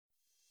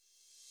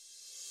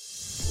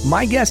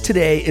My guest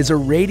today is a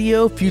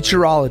radio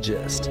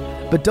futurologist.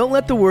 But don't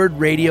let the word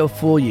radio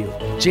fool you.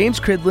 James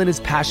Cridland is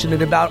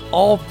passionate about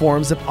all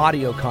forms of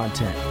audio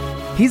content.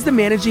 He's the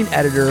managing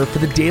editor for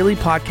the daily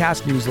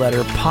podcast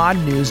newsletter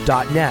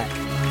podnews.net.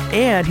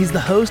 And he's the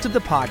host of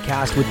the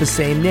podcast with the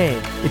same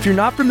name. If you're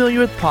not familiar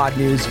with Pod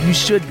News, you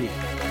should be.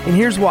 And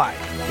here's why.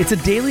 It's a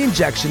daily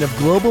injection of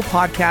global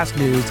podcast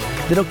news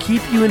that'll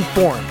keep you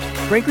informed.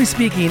 Frankly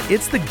speaking,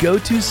 it's the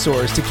go-to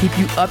source to keep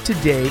you up to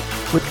date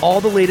with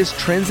all the latest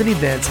trends and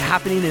events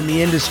happening in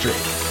the industry.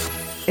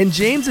 And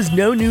James is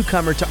no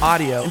newcomer to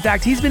audio. In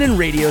fact, he's been in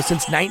radio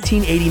since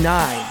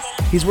 1989.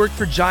 He's worked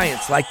for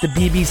giants like the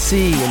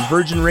BBC and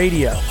Virgin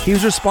Radio. He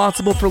was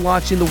responsible for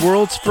launching the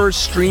world's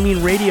first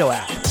streaming radio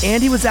app.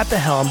 And he was at the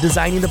helm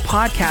designing the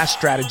podcast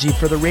strategy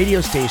for the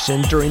radio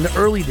station during the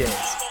early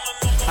days.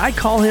 I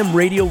call him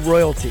radio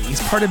royalty.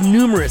 He's part of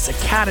numerous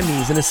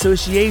academies and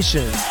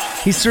associations.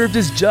 He served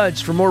as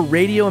judge for more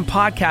radio and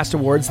podcast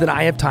awards than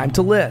I have time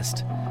to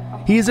list.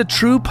 He is a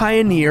true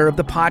pioneer of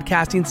the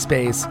podcasting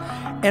space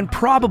and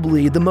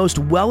probably the most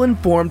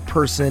well-informed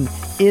person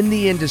in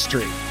the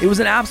industry. It was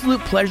an absolute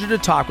pleasure to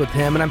talk with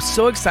him, and I'm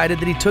so excited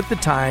that he took the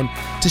time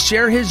to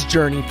share his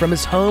journey from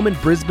his home in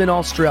Brisbane,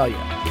 Australia.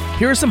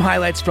 Here are some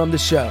highlights from the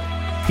show.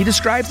 He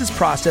describes his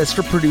process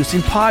for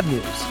producing Pod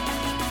News.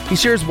 He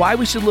shares why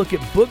we should look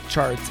at book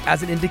charts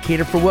as an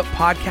indicator for what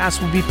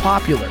podcasts will be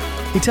popular.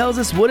 He tells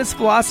us what his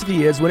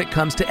philosophy is when it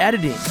comes to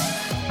editing,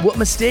 what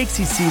mistakes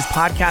he sees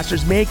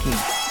podcasters making.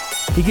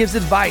 He gives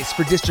advice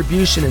for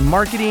distribution and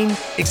marketing,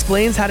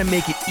 explains how to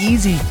make it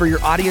easy for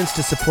your audience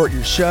to support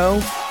your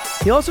show.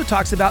 He also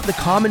talks about the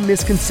common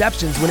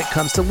misconceptions when it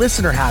comes to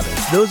listener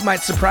habits. Those might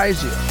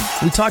surprise you.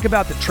 We talk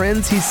about the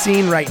trends he's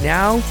seeing right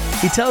now.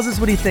 He tells us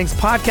what he thinks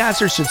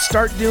podcasters should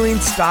start doing,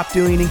 stop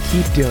doing, and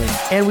keep doing.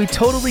 And we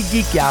totally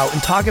geek out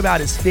and talk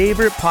about his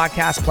favorite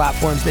podcast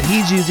platforms that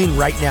he's using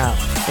right now.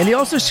 And he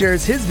also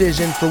shares his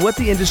vision for what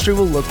the industry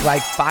will look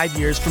like 5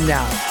 years from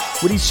now.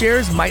 What he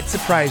shares might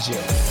surprise you.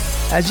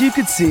 As you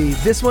can see,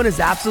 this one is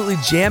absolutely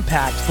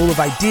jam-packed, full of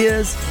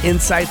ideas,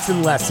 insights,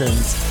 and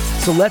lessons.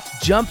 So let's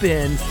jump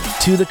in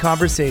to the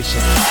conversation.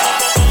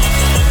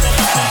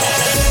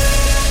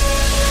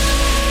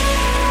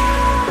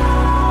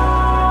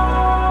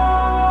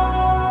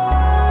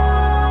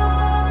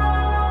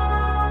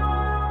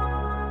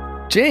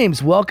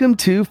 James, welcome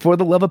to For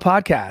the Love of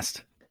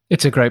Podcast.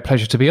 It's a great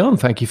pleasure to be on.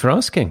 Thank you for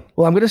asking.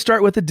 Well, I'm going to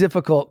start with a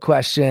difficult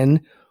question.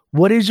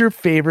 What is your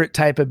favorite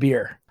type of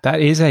beer? That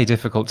is a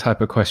difficult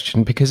type of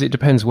question because it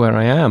depends where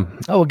I am.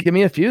 Oh, well, give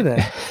me a few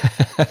then.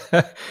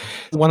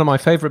 One of my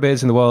favorite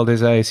beers in the world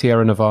is a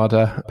Sierra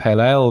Nevada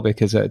Pale Ale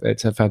because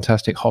it's a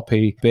fantastic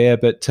hoppy beer,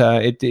 but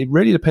it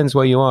really depends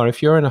where you are.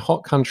 If you're in a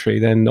hot country,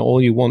 then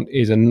all you want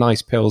is a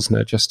nice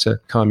Pilsner just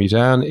to calm you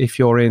down. If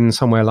you're in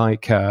somewhere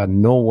like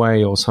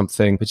Norway or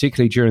something,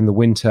 particularly during the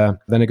winter,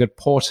 then a good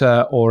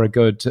porter or a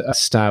good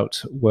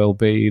stout will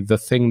be the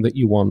thing that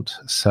you want.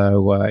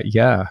 So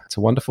yeah, it's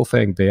a wonderful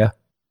thing, beer.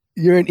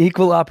 You're an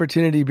equal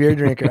opportunity beer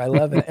drinker. I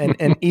love it.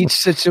 And each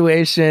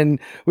situation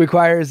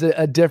requires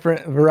a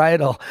different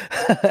varietal,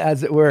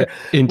 as it were.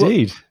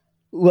 Indeed.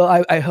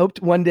 Well, I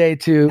hoped one day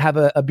to have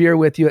a beer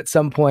with you at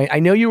some point. I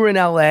know you were in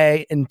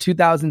LA in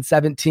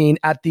 2017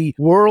 at the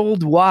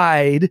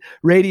Worldwide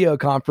Radio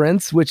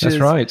Conference, which That's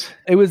right.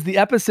 It was the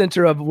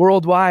epicenter of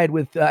Worldwide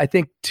with, I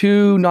think,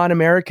 2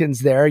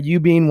 non-Americans there, you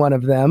being one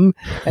of them.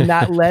 And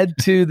that led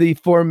to the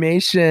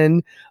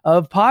formation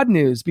of Pod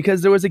News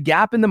because there was a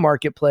gap in the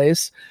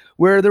marketplace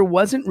where there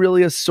wasn't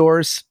really a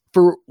source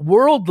for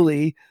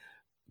worldly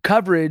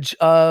coverage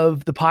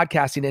of the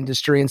podcasting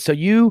industry. And so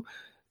you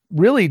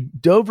really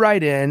dove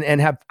right in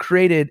and have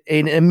created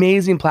an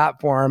amazing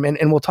platform. And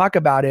we'll talk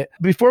about it.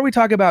 Before we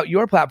talk about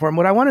your platform,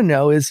 what I want to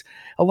know is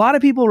a lot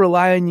of people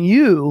rely on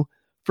you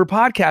for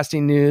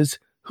podcasting news.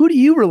 Who do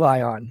you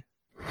rely on?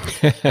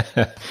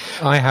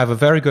 I have a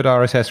very good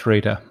RSS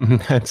reader,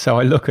 and so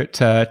I look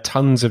at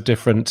tons of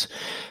different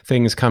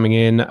things coming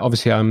in.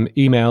 Obviously, I'm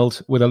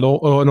emailed with an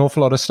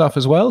awful lot of stuff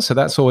as well, so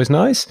that's always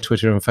nice.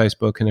 Twitter and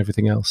Facebook and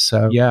everything else.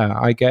 So yeah,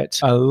 I get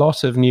a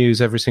lot of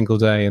news every single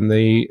day, and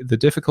the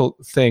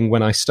difficult thing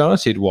when I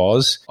started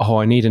was,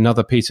 I need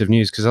another piece of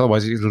news because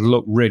otherwise it'll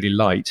look really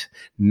light.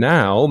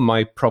 Now,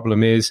 my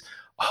problem is,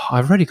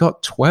 I've already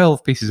got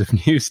 12 pieces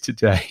of news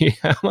today.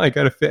 How am I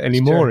going to fit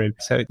any more in?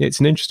 So it's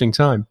an interesting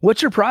time.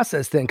 What's your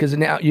process then? Because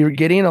now you're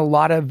getting a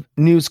lot of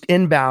news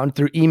inbound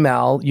through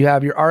email. You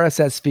have your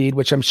RSS feed,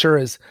 which I'm sure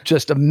is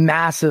just a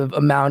massive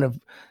amount of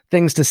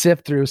things to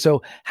sift through.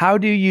 So how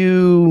do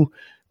you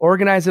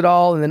organize it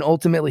all and then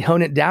ultimately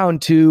hone it down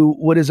to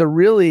what is a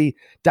really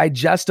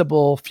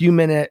digestible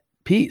few-minute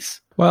piece?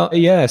 Well,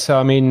 yeah. So,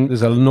 I mean,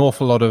 there's an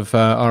awful lot of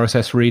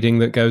RSS reading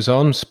that goes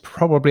on. It's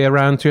probably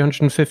around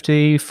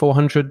 350,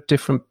 400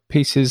 different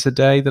pieces a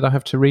day that I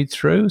have to read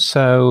through.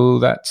 So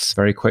that's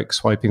very quick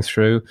swiping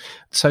through.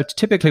 So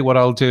typically what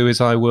I'll do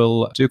is I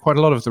will do quite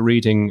a lot of the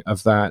reading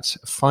of that,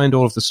 find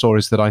all of the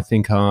stories that I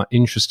think are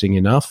interesting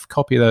enough,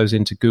 copy those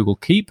into Google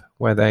Keep,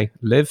 where they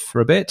live for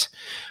a bit.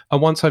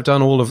 And once I've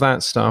done all of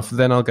that stuff,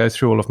 then I'll go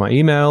through all of my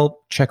email,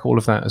 check all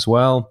of that as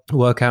well,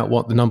 work out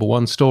what the number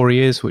one story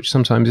is, which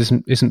sometimes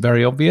isn't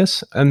very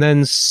obvious, and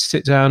then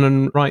sit down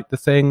and write the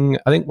thing.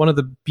 I think one of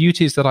the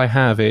beauties that I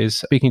have is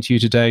speaking to you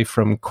today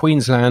from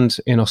Queensland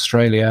in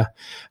Australia.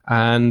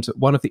 And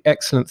one of the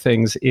excellent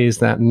things is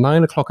that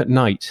 9 o'clock at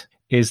night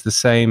is the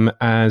same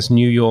as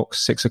New York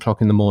 6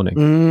 o'clock in the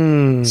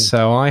morning.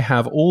 So I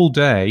have all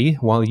day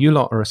while you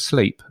lot are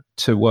asleep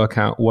to work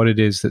out what it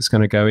is that's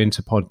going to go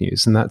into Pod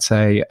News. And that's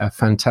a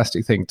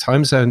fantastic thing.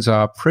 Time zones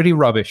are pretty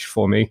rubbish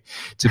for me,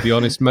 to be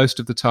honest, most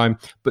of the time,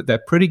 but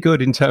they're pretty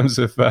good in terms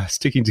of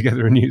sticking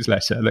together a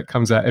newsletter that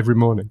comes out every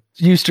morning.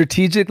 You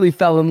strategically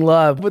fell in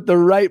love with the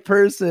right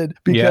person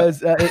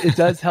because it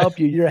does help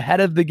you. You're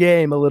ahead of the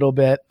game a little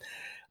bit.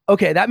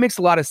 Okay, that makes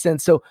a lot of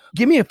sense. So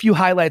give me a few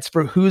highlights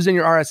for who's in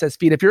your RSS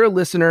feed. If you're a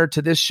listener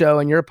to this show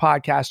and you're a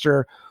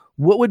podcaster,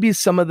 what would be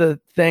some of the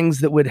things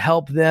that would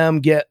help them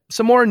get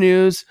some more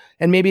news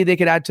and maybe they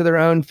could add to their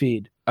own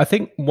feed? I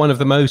think one of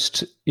the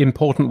most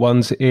important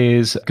ones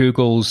is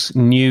Google's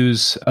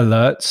news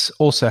alerts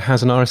also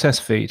has an RSS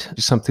feed, which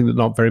is something that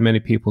not very many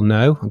people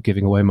know. I'm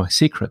giving away my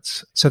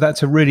secrets. So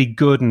that's a really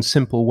good and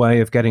simple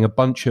way of getting a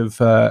bunch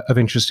of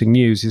interesting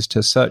news, is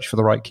to search for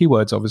the right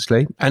keywords,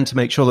 obviously, and to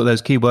make sure that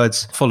those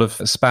keywords are full of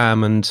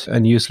spam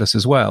and useless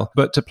as well.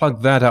 But to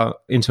plug that out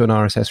into an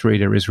RSS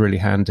reader is really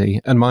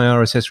handy. And my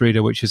RSS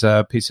reader, which is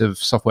a piece of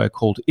software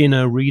called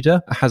Inner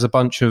Reader, has a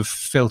bunch of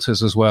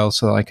filters as well,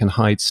 so that I can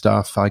hide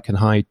stuff, I can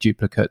hide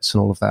duplicates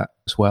and all of that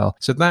as well.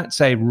 So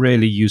that's a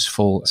really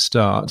useful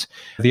start.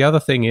 The other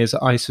thing is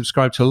I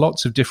subscribe to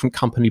lots of different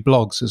company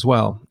blogs as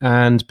well,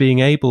 and being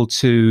able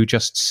to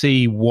just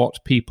see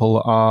what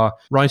people are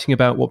writing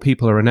about, what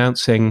people are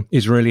announcing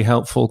is really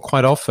helpful.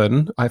 Quite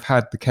often I've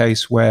had the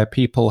case where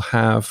people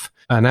have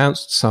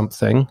announced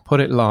something, put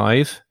it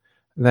live,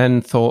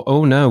 then thought,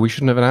 oh no, we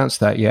shouldn't have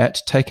announced that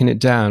yet, taken it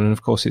down, and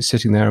of course it's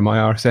sitting there in my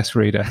RSS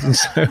reader.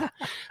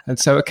 And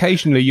so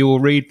occasionally you will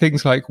read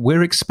things like,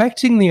 we're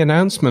expecting the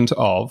announcement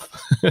of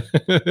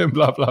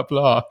blah, blah,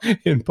 blah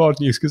in Pod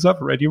News, because I've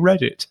already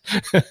read it.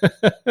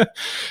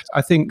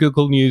 I think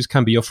Google News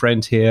can be your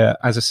friend here.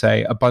 As I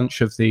say, a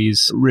bunch of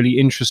these really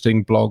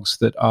interesting blogs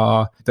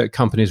that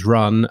companies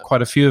run,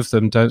 quite a few of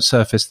them don't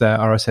surface their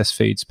RSS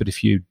feeds, but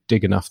if you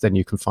dig enough, then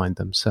you can find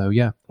them. So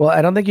yeah. Well,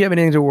 I don't think you have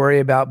anything to worry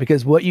about,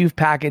 because what you've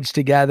packaged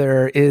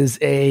together is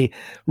a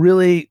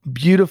really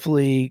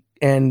beautifully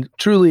and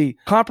truly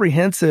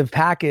comprehensive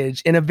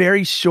package in a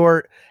very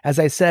short, as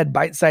I said,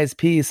 bite-sized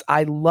piece.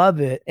 I love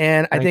it.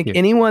 And I think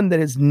anyone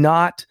that is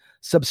not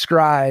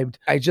subscribed,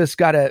 I just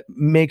got to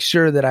make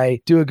sure that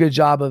I do a good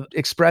job of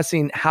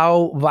expressing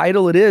how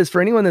vital it is for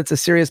anyone that's a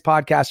serious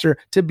podcaster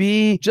to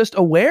be just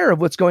aware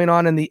of what's going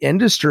on in the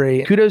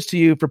industry. Kudos to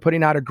you for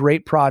putting out a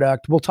great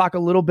product. We'll talk a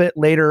little bit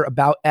later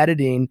about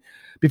editing.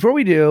 Before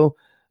we do,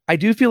 I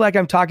do feel like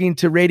I'm talking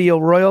to radio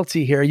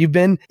royalty here. You've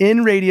been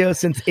in radio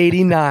since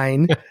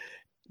 '89.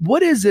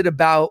 What is it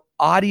about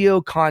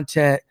audio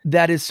content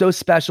that is so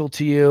special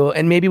to you?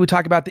 And maybe we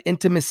talk about the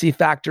intimacy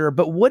factor,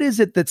 but what is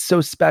it that's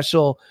so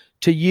special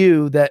to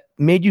you that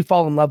made you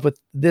fall in love with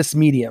this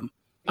medium?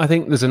 I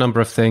think there's a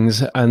number of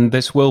things, and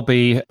this will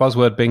be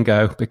buzzword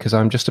bingo because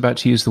I'm just about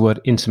to use the word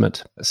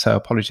intimate, so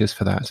apologies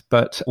for that.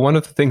 But one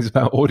of the things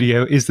about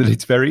audio is that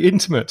it's very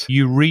intimate.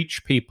 You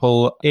reach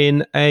people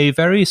in a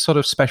very sort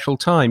of special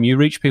time. You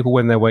reach people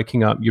when they're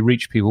waking up. You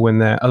reach people when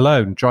they're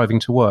alone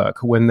driving to work,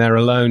 when they're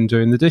alone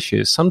doing the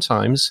dishes,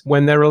 sometimes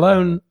when they're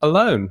alone.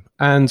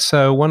 And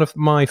so one of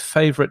my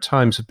favorite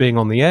times of being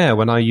on the air,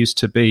 when I used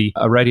to be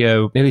a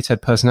radio, nearly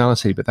said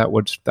personality, but that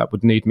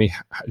would need me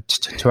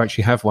to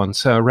actually have one.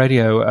 So a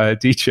radio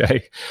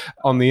DJ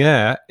on the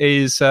air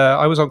is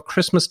I was on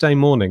Christmas Day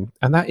morning,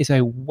 and that is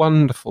a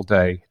wonderful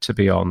day to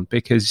be on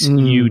because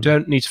you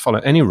don't need to follow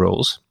any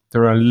rules.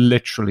 There are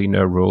literally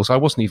no rules. I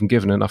wasn't even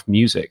given enough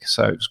music,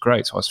 so it was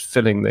great. So I was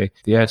filling the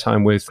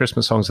airtime with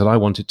Christmas songs that I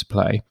wanted to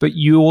play. But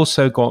you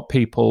also got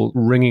people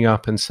ringing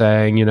up and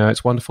saying, you know,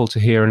 it's wonderful to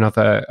hear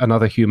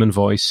another human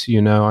voice.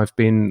 You know, I've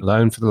been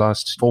alone for the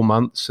last 4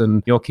 months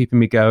and you're keeping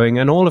me going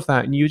and all of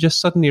that. And you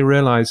just suddenly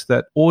realize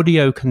that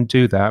audio can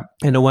do that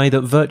in a way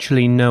that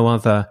virtually no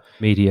other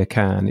media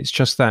can. It's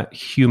just that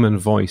human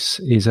voice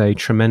is a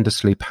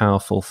tremendously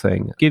powerful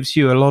thing. It gives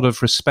you a lot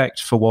of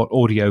respect for what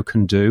audio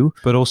can do,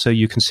 but also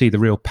you can see the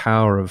real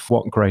power of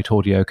what great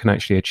audio can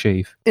actually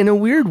achieve. In a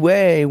weird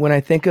way, when I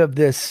think of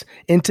this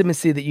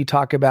intimacy that you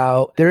talk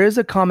about, there is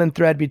a common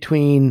thread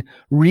between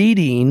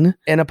reading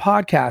and a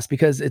podcast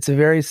because it's a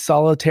very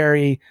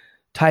solitary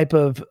type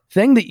of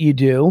thing that you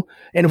do.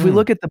 And if we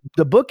look at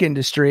the book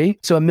industry,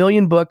 so 1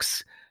 million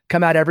books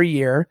come out every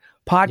year.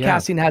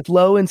 Podcasting has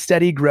low and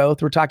steady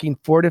growth. We're talking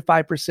 4 to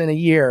 5% a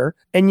year.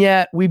 And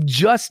yet we've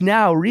just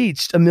now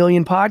reached 1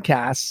 million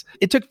podcasts.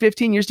 It took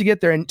 15 years to get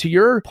there. And to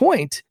your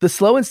point, the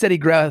slow and steady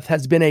growth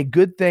has been a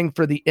good thing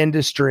for the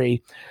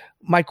industry.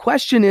 My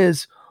question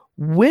is,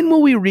 when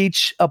will we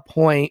reach a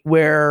point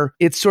where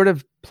it's sort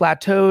of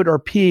plateaued or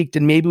peaked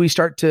and maybe we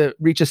start to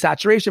reach a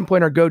saturation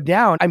point or go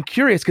down? I'm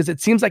curious because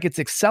it seems like it's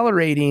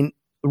accelerating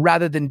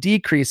rather than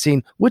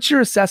decreasing. What's your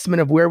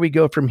assessment of where we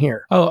go from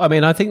here? Oh, I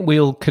mean, I think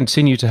we'll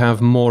continue to have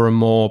more and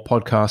more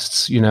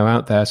podcasts,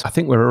 out there. So I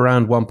think we're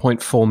around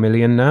 1.4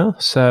 million now.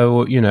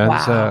 So,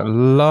 There's a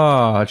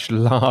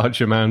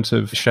large amount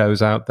of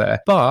shows out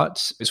there.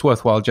 But it's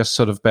worthwhile just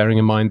sort of bearing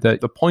in mind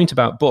that the point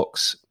about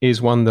books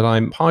is one that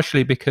I'm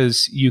partially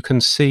because you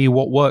can see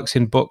what works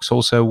in books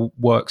also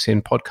works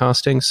in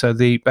podcasting. So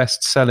the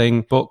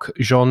best-selling book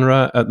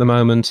genre at the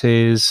moment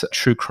is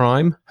true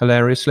crime,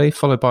 hilariously,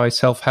 followed by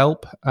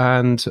self-help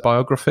and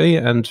biography.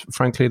 And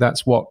frankly,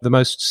 that's what the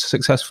most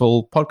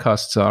successful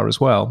podcasts are as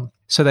well.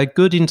 So they're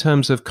good in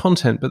terms of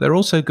content, but they're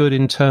also good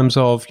in terms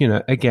of,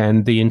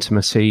 again, the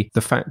intimacy,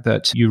 the fact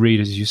that you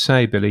read, as you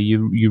say, Billy,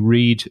 you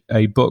read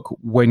a book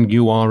when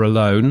you are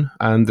alone,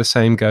 and the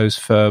same goes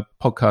for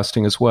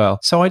podcasting as well.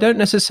 So I don't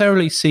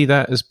necessarily see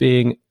that as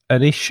being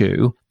an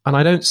issue. And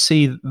I don't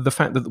see the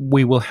fact that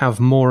we will have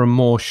more and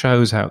more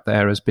shows out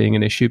there as being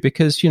an issue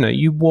because,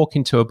 you walk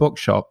into a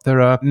bookshop,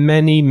 there are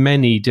many,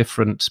 many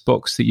different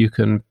books that you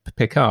can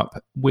pick up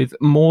with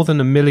more than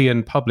 1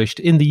 million published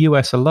in the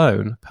US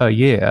alone per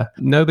year.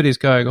 Nobody's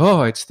going,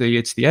 it's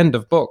the end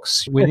of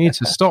books. We need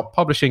to stop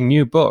publishing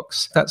new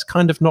books. That's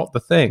kind of not the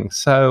thing.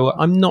 So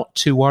I'm not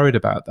too worried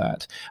about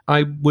that.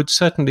 I would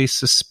certainly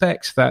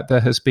suspect that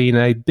there has been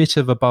a bit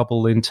of a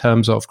bubble in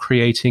terms of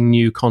creating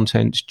new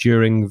content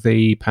during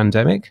the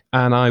pandemic.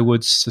 And I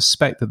would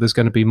suspect that there's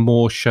going to be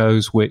more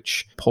shows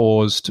which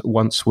paused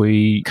once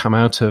we come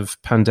out of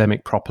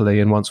pandemic properly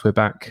and once we're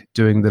back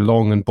doing the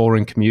long and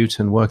boring commute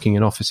and working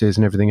in offices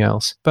and everything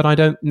else. But I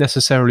don't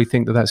necessarily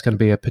think that that's going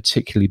to be a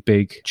particularly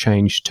big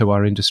change to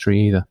our industry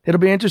either. It'll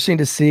be interesting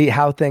to see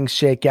how things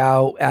shake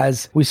out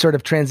as we sort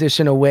of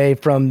transition away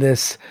from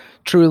this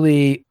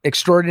truly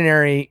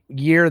extraordinary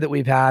year that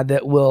we've had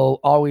that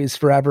will always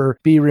forever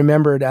be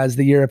remembered as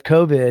the year of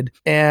COVID.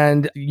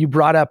 And you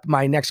brought up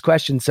my next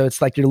question. So it's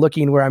like you're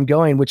looking where I'm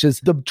going, which is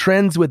the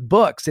trends with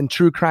books and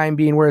true crime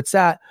being where it's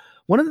at.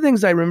 One of the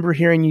things I remember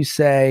hearing you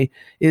say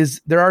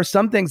is there are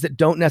some things that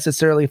don't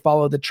necessarily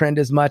follow the trend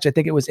as much. I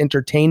think it was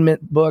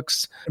entertainment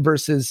books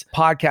versus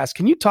podcasts.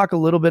 Can you talk a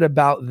little bit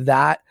about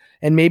that?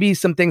 And maybe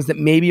some things that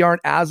maybe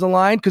aren't as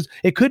aligned, because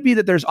it could be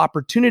that there's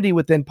opportunity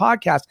within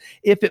podcasts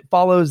if it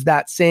follows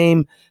that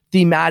same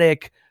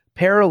thematic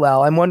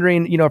parallel. I'm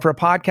wondering, for a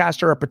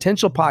podcaster or a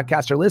potential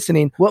podcaster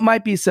listening, what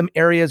might be some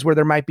areas where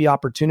there might be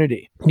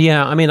opportunity?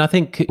 Yeah, I mean, I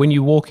think when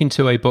you walk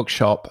into a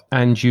bookshop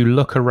and you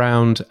look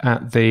around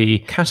at the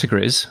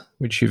categories,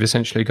 which you've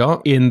essentially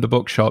got in the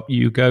bookshop,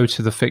 you go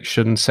to the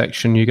fiction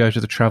section, you go to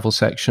the travel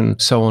section,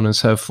 so on and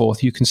so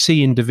forth. You can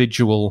see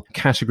individual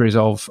categories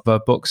of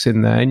books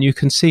in there, and you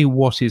can see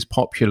what is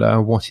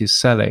popular, what is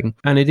selling.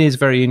 And it is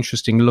very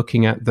interesting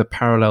looking at the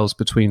parallels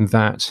between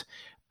that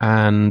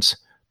and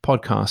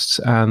podcasts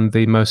and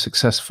the most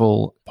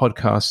successful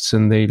podcasts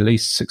and the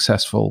least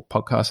successful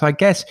podcasts. I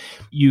guess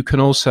you can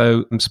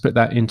also split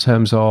that in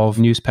terms of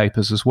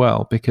newspapers as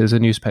well, because a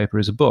newspaper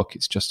is a book.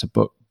 It's just a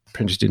book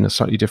printed in a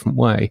slightly different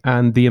way.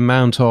 And the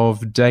amount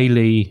of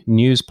daily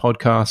news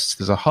podcasts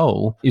as a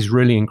whole is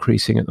really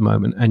increasing at the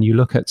moment. And you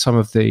look at some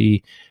of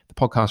the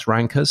podcast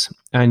rankers,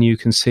 and you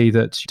can see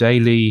that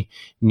daily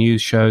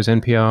news shows,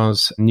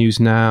 NPR's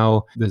News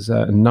Now, there's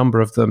a number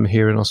of them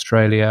here in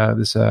Australia,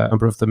 there's a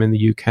number of them in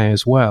the UK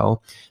as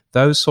well.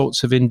 Those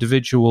sorts of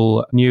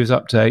individual news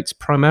updates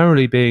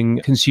primarily being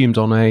consumed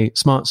on a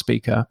smart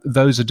speaker,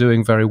 those are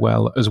doing very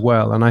well as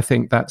well. And I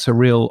think that's a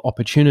real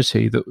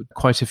opportunity that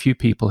quite a few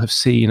people have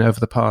seen over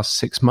the past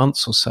 6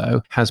 months or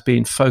so, has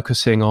been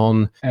focusing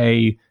on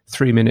a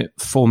 3-minute,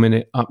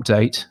 4-minute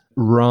update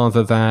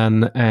rather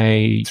than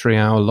a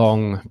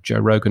 3-hour-long Joe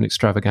Rogan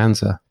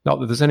extravaganza. Not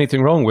that there's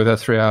anything wrong with a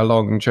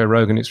 3-hour-long Joe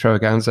Rogan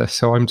extravaganza,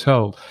 so I'm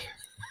told.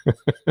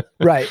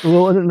 Right.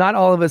 Well, not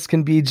all of us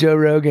can be Joe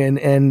Rogan.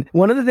 And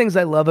one of the things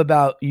I love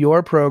about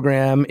your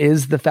program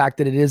is the fact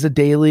that it is a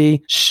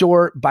daily,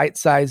 short,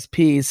 bite-sized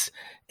piece.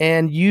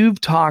 And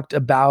you've talked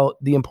about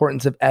the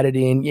importance of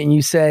editing. And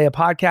you say a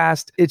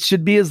podcast, it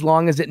should be as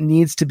long as it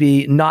needs to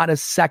be, not a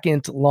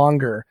second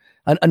longer.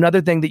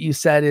 Another thing that you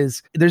said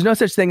is there's no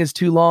such thing as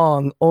too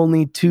long,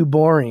 only too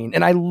boring.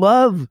 And I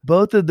love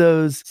both of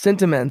those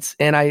sentiments.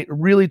 And I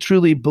really,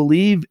 truly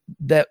believe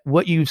that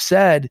what you've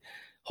said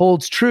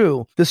holds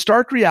true. The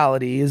stark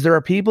reality is there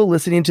are people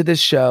listening to this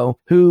show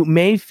who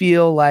may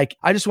feel like,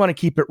 I just want to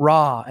keep it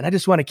raw and I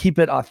just want to keep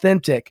it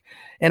authentic.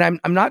 And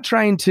I'm not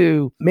trying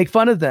to make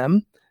fun of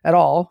them, at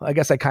all. I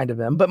guess I kind of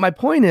am. But my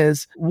point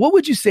is, what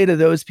would you say to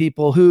those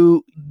people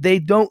who they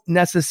don't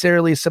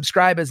necessarily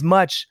subscribe as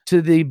much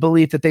to the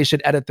belief that they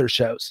should edit their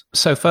shows?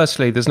 So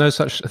firstly, there's no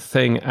such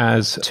thing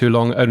as too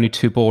long, only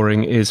too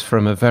boring is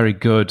from a very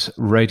good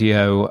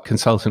radio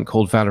consultant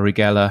called Valerie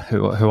Geller,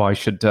 who I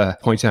should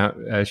point out.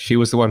 She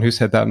was the one who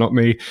said that, not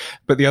me.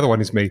 But the other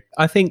one is me.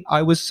 I think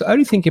I was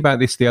only thinking about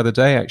this the other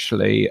day,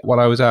 actually, while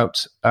I was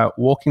out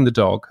walking the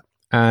dog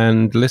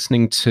and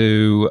listening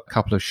to a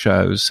couple of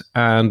shows.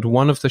 And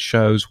one of the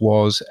shows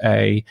was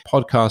a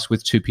podcast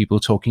with two people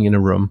talking in a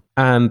room.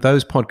 And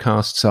those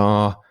podcasts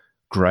are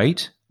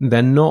great.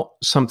 They're not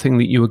something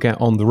that you will get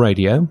on the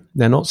radio.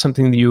 They're not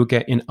something that you will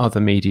get in other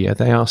media.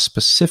 They are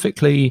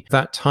specifically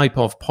that type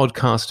of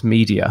podcast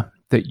media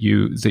that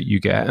you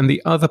get. And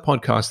the other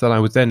podcast that I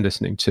was then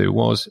listening to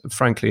was,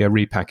 frankly, a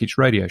repackaged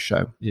radio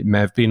show. It may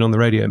have been on the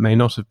radio, it may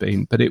not have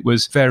been, but it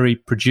was very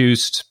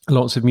produced,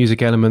 lots of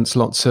music elements,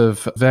 lots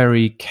of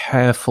very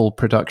careful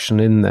production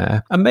in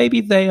there. And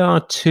maybe they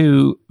are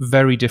two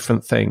very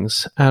different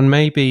things. And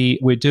maybe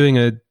we're doing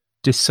a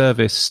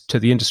disservice to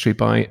the industry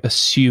by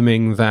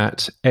assuming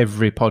that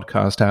every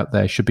podcast out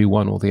there should be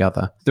one or the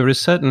other. There is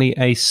certainly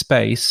a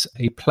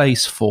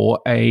place for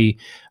a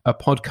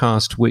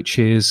podcast which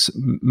is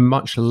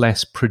much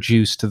less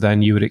produced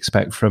than you would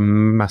expect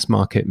from mass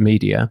market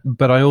media.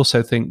 But I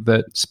also think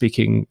that,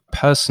 speaking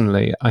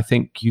personally, I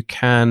think you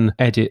can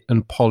edit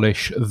and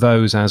polish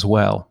those as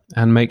well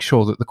and make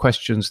sure that the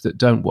questions that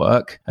don't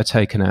work are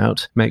taken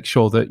out, make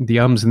sure that the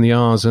ums and the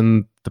ahs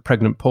and the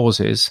pregnant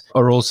pauses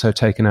are also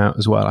taken out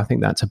as well. I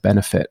think that's a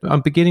benefit.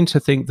 I'm beginning to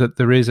think that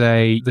there is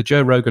the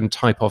Joe Rogan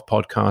type of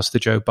podcast, the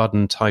Joe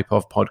Budden type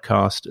of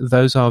podcast.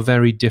 Those are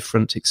very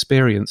different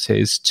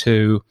experiences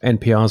to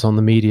NPR's On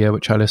the Media,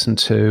 which I listen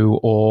to,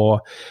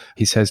 or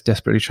he says,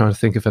 desperately trying to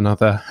think of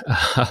another,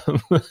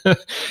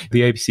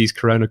 the ABC's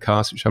Corona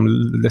Cast, which I'm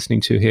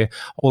listening to here,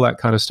 all that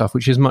kind of stuff,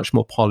 which is much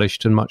more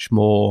polished and much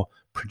more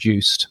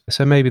produced.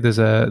 So maybe there's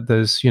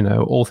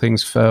all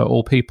things for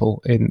all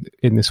people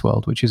in this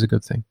world, which is a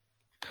good thing.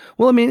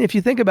 Well, I mean, if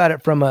you think about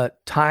it from a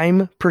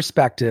time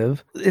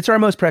perspective, it's our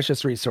most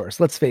precious resource.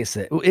 Let's face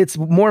it. It's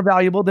more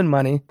valuable than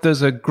money.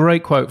 There's a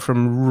great quote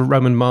from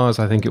Roman Mars,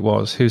 I think it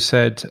was, who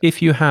said,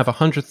 if you have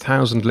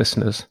 100,000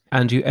 listeners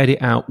and you edit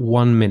out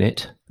 1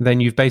 minute, then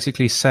you've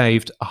basically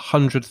saved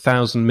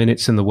 100,000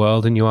 minutes in the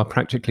world and you are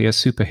practically a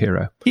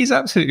superhero. He's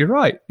absolutely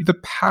right. The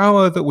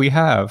power that we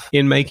have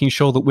in making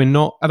sure that we're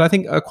not, and I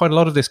think quite a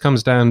lot of this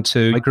comes down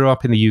to, I grew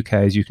up in the UK,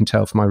 as you can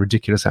tell from my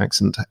ridiculous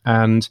accent,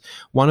 and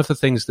one of the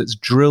things that's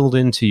drilled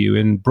into you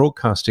in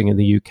broadcasting in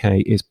the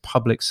UK is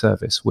public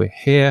service. We're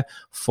here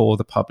for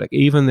the public,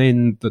 even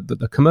in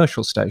the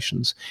commercial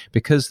stations,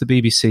 because the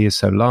BBC is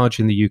so large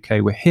in the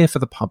UK, we're here for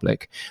the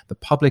public. The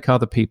public are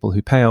the people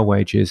who pay our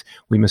wages.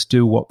 We must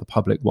do what the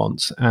public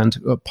wants, and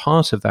a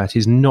part of that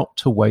is not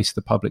to waste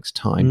the public's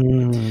time.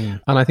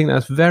 And I think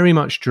that's very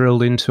much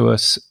drilled into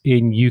us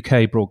in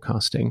UK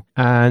broadcasting,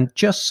 and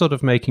just sort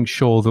of making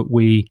sure that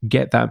we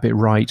get that bit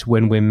right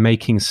when we're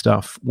making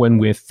stuff, when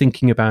we're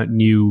thinking about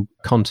new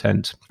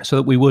content, so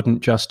that we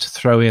wouldn't just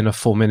throw in a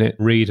 4-minute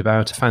read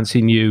about a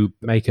fancy new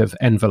make of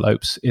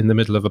envelopes in the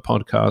middle of a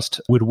podcast.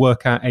 Would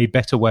work out a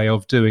better way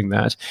of doing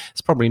that.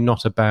 It's probably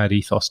not a bad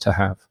ethos to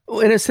have.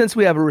 In a sense,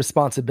 we have a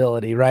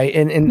responsibility, right?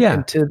 And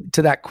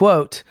to that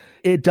quote,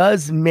 it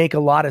does make a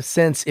lot of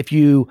sense if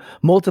you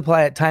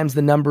multiply at times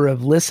the number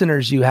of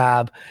listeners you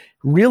have.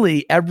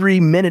 Really, every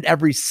minute,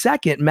 every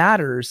second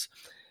matters.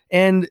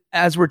 And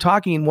as we're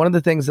talking, one of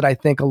the things that I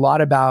think a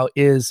lot about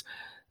is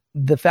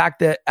the fact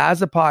that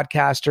as a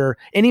podcaster,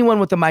 anyone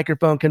with a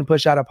microphone can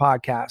push out a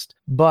podcast,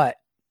 but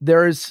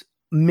there's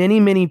many,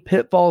 many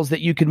pitfalls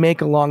that you could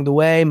make along the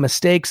way,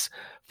 mistakes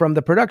from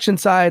the production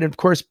side, and of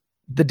course,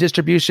 the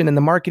distribution and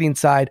the marketing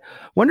side.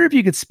 Wonder if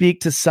you could speak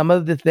to some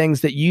of the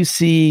things that you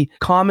see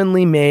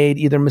commonly made,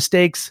 either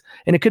mistakes,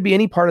 and it could be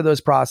any part of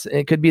those process.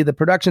 It could be the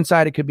production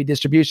side, it could be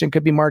distribution, it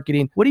could be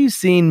marketing. What are you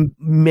seeing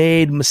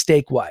made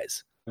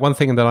mistake-wise? One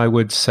thing that I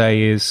would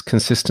say is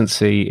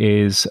consistency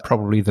is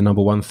probably the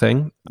number one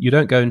thing. You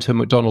don't go into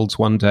McDonald's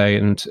one day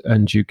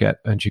and you get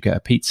a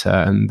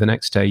pizza, and the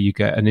next day you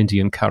get an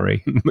Indian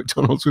curry.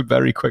 McDonald's would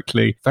very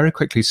quickly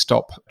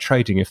stop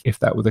trading if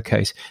that were the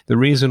case. The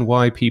reason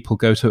why people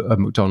go to a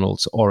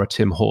McDonald's or a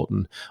Tim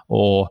Horton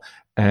or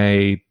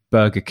a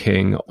Burger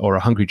King or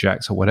a Hungry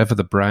Jack's or whatever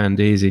the brand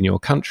is in your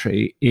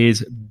country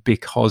is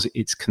because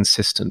it's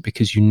consistent,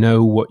 because you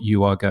know what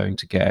you are going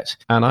to get.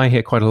 And I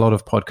hear quite a lot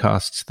of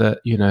podcasts that,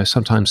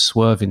 sometimes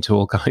swerve into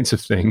all kinds of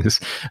things.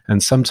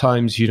 And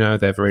sometimes,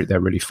 they're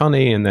really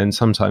funny, and then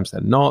sometimes they're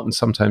not, and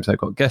sometimes they've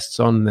got guests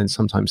on, and then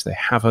sometimes they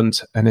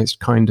haven't. And it's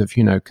kind of,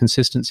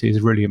 consistency is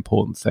a really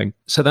important thing.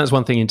 So that's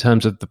one thing in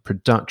terms of the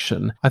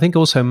production. I think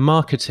also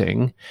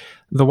marketing.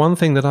 The one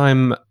thing that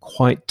I'm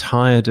quite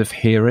tired of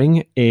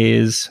hearing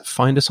is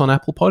find us on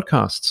Apple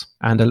Podcasts,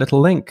 and a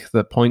little link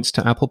that points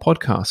to Apple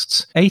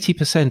Podcasts.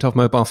 80% of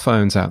mobile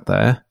phones out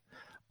there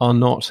are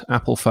not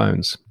Apple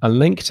phones. A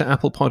link to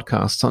Apple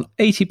Podcasts on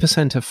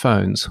 80% of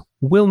phones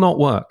will not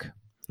work.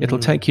 It'll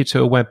take you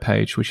to a web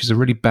page, which is a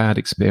really bad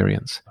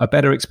experience. A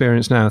better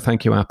experience now,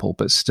 thank you, Apple,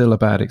 but still a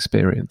bad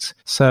experience.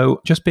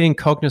 So just being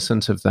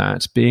cognizant of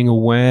that, being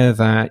aware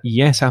that,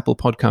 yes, Apple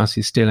Podcasts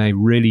is still a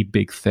really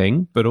big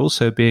thing, but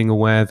also being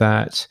aware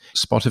that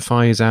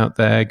Spotify is out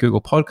there,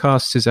 Google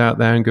Podcasts is out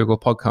there, and Google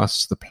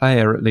Podcasts, the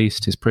player at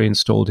least, is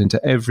pre-installed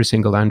into every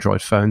single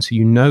Android phone. So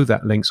you know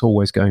that link's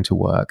always going to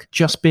work.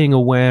 Just being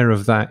aware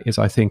of that is,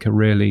 I think, a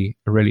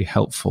really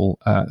helpful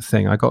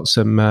thing. I got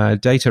some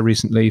data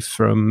recently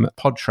from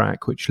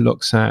Podtrac, which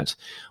looks at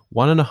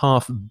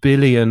 1.5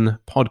 billion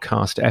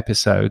podcast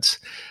episodes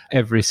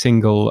every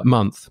single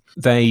month.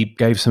 They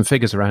gave some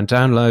figures around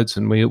downloads,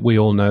 and we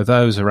all know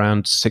those,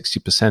 around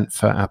 60%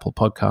 for Apple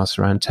Podcasts,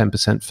 around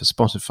 10% for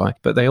Spotify.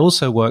 But they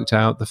also worked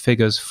out the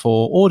figures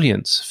for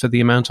audience, for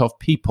the amount of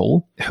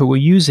people who are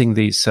using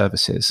these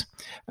services.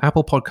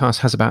 Apple Podcasts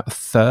has about a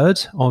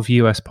third of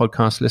US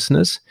podcast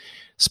listeners.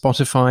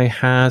 Spotify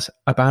has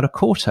about a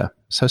quarter.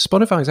 So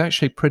Spotify is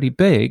actually pretty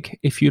big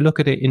if you look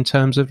at it in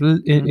terms of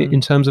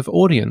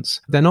audience.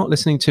 They're not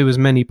listening to as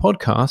many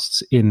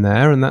podcasts in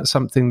there, and that's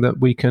something that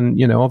we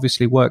can,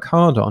 obviously work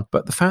hard on.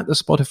 But the fact that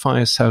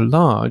Spotify is so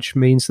large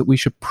means that we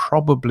should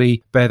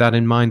probably bear that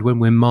in mind when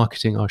we're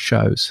marketing our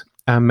shows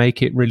and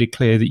make it really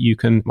clear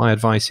that my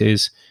advice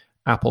is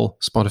Apple,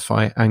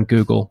 Spotify, and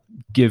Google.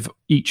 Give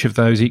each of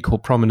those equal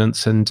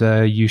prominence, and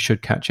you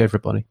should catch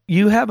everybody.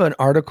 You have an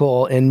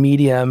article in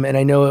Medium, and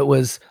I know it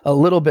was a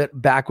little bit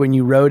back when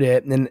you wrote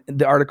it, and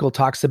the article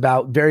talks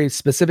about very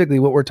specifically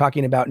what we're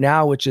talking about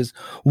now, which is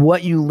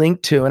what you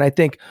link to. And I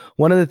think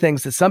one of the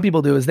things that some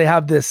people do is they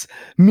have this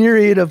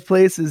myriad of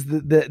places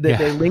that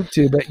they link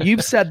to, but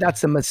you've said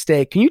that's a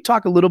mistake. Can you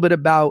talk a little bit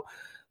about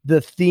the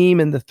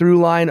theme and the through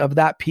line of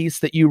that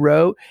piece that you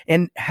wrote?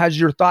 And has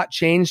your thought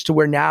changed to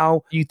where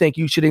now you think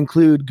you should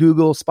include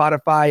Google,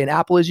 Spotify, and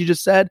Apple, as you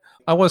just said?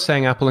 I was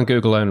saying Apple and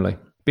Google only,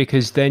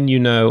 because then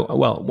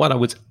what I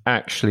was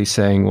actually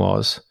saying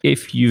was,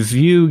 if you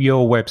view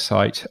your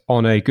website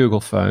on a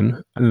Google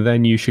phone,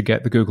 then you should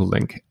get the Google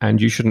link,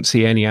 and you shouldn't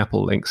see any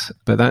Apple links.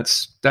 But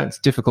that's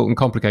difficult and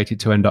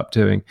complicated to end up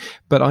doing.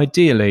 But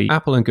ideally,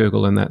 Apple and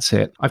Google, and that's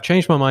it. I've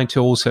changed my mind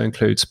to also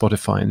include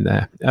Spotify in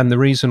there. And the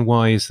reason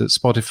why is that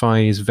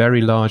Spotify is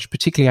very large,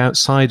 particularly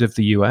outside of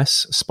the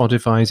US.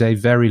 Spotify is a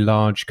very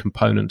large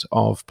component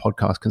of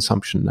podcast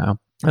consumption now.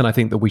 And I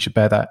think that we should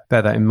bear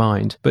that in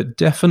mind. But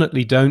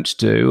definitely don't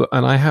do,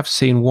 and I have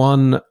seen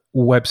one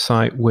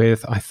website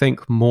with, I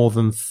think, more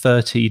than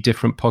 30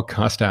 different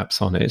podcast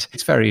apps on it.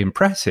 It's very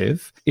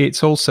impressive.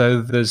 It's also,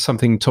 there's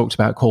something talked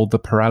about called the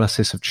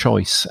paralysis of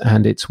choice.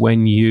 And it's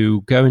when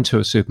you go into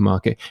a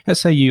supermarket. Let's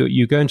say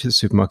you go into the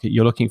supermarket,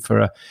 you're looking for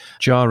a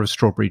jar of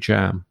strawberry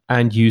jam,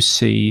 and you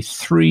see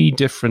 3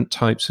 different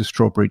types of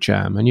strawberry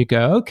jam. And you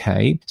go,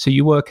 okay, so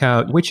you work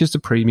out which is the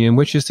premium,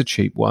 which is the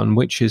cheap one,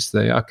 which is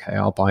okay,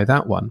 I'll buy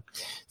that one.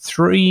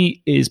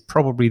 3 is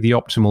probably the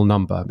optimal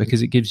number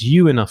because it gives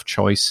you enough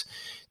choice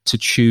to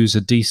choose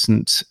a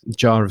decent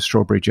jar of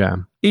strawberry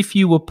jam. If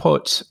you were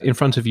put in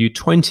front of you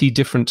 20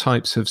 different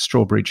types of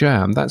strawberry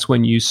jam, that's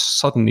when you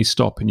suddenly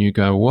stop and you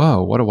go,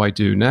 whoa, what do I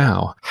do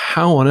now?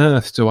 How on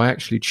earth do I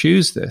actually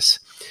choose this?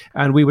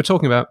 And we were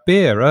talking about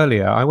beer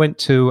earlier. I went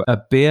to a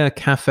beer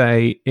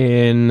cafe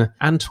in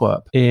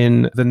Antwerp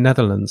in the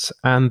Netherlands,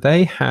 and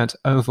they had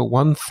over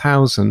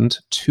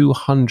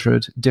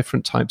 1,200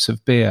 different types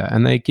of beer.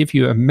 And they give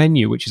you a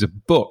menu, which is a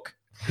book.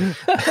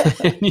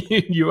 And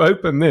you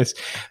open this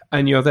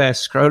and you're there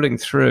scrolling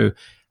through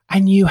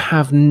and you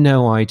have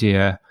no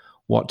idea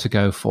what to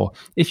go for.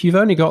 If you've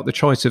only got the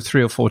choice of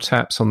 3 or 4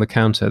 taps on the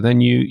counter,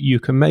 then you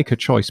can make a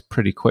choice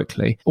pretty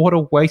quickly. What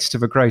a waste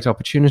of a great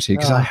opportunity,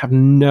 because I have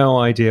no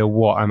idea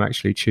what I'm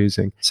actually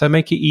choosing. So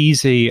make it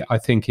easy, I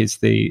think, is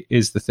the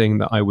thing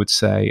that I would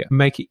say.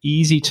 Make it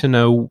easy to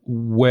know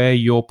where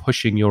you're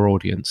pushing your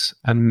audience.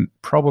 And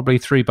probably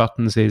 3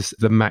 buttons is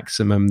the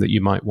maximum that you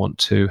might want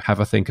to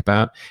have a think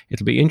about.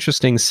 It'll be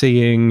interesting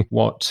seeing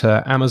what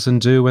Amazon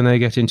do when they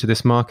get into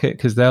this market,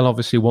 because they'll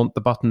obviously want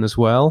the button as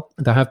well.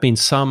 There have been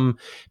some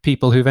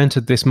people who've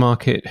entered this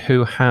market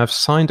who have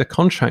signed a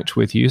contract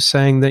with you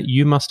saying that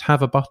you must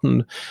have a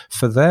button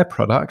for their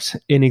product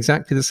in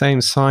exactly the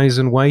same size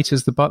and weight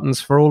as the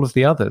buttons for all of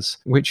the others,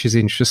 which is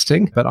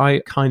interesting. But I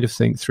kind of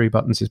think 3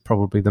 buttons is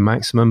probably the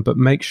maximum, but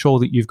make sure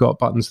that you've got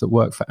buttons that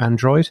work for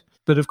Android.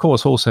 But of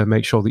course, also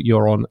make sure that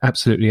you're on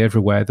absolutely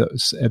everywhere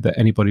that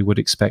anybody would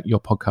expect your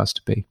podcast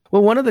to be.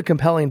 Well, one of the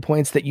compelling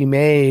points that you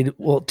made,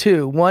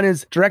 2. One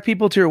is direct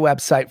people to your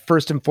website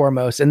first and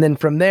foremost, and then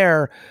from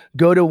there,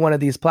 go to one of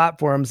these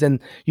platforms.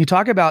 And you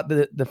talk about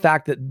the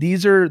fact that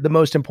these are the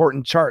most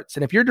important charts.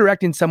 And if you're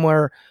directing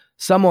someone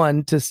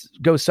to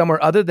go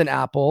somewhere other than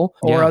Apple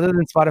or other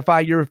than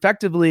Spotify, you're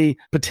effectively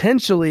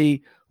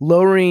potentially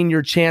lowering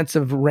your chance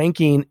of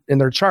ranking in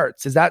their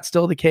charts. Is that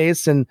still the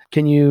case? And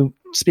can you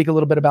speak a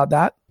little bit about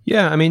that?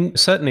 Yeah, I mean,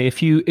 certainly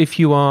if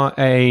you are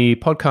a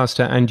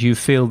podcaster and you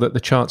feel that the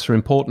charts are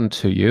important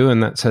to you,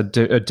 and that's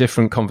a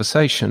different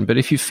conversation, but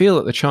if you feel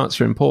that the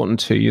charts are important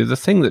to you, the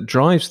thing that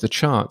drives the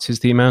charts is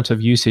the amount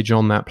of usage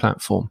on that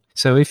platform.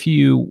 So if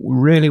you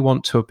really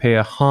want to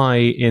appear high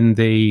in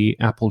the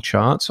Apple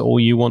charts, or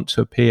you want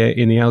to appear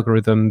in the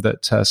algorithm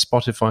that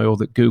Spotify or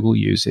that Google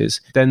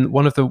uses, then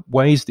one of the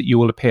ways that you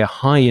will appear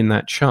high in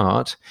that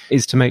chart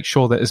is to make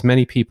sure that as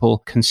many people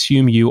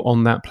consume you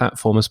on that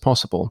platform as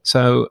possible.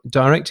 So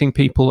directing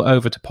people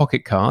over to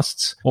Pocket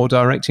Casts or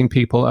directing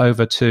people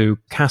over to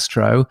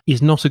Castro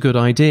is not a good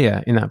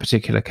idea in that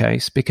particular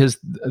case, because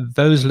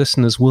those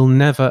listeners will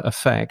never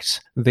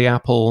affect the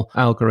Apple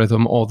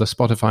algorithm or the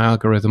Spotify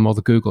algorithm or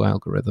the Google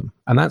algorithm.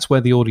 And that's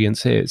where the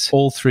audience is.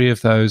 All three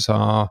of those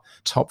are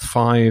top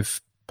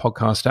 5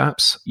 podcast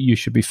apps. You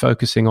should be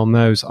focusing on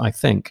those, I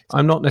think.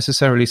 I'm not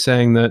necessarily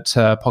saying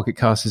that Pocket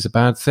Cast is a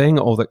bad thing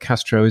or that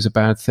Castro is a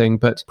bad thing,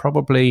 but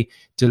probably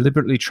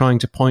deliberately trying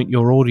to point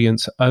your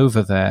audience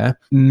over there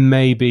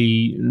may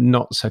be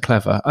not so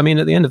clever. I mean,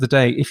 at the end of the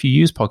day, if you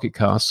use Pocket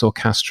Casts or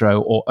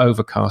Castro or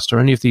Overcast or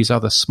any of these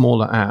other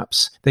smaller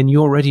apps, then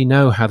you already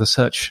know how the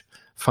search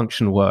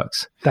function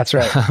works. That's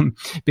right.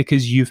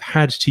 Because you've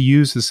had to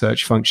use the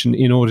search function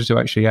in order to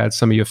actually add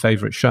some of your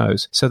favorite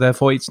shows. So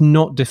therefore, it's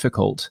not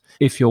difficult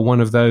if you're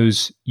one of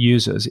those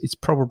users. It's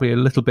probably a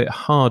little bit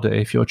harder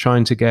if you're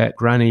trying to get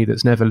Granny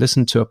that's never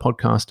listened to a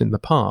podcast in the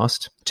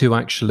past to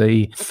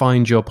actually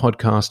find your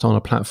podcast on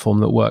a platform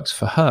that works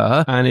for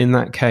her. And in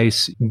that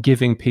case,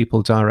 giving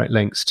people direct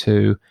links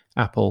to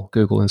Apple,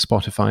 Google, and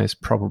Spotify is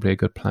probably a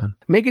good plan.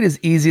 Make it as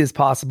easy as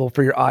possible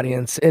for your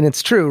audience. And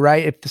it's true,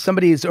 right? If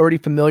somebody is already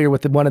familiar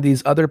with one of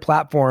these other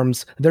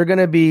platforms, they're going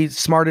to be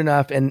smart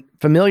enough and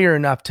familiar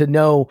enough to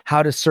know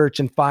how to search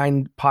and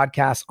find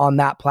podcasts on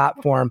that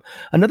platform.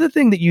 Another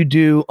thing that you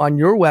do on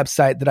your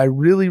website that I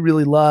really,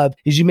 really love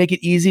is you make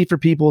it easy for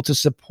people to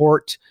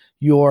support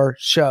your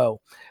show.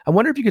 I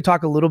wonder if you could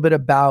talk a little bit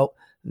about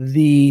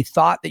the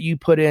thought that you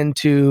put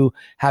into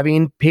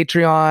having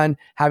Patreon,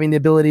 having the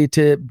ability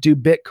to do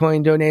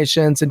Bitcoin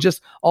donations, and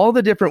just all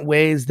the different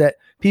ways that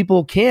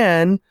people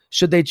can,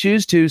 should they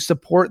choose to,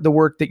 support the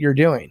work that you're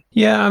doing.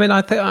 Yeah, I mean,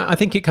 I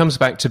think it comes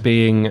back to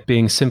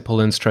being simple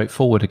and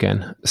straightforward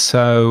again.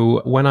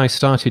 So when I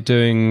started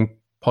doing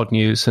Pod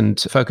News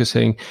and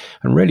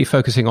really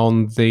focusing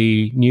on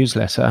the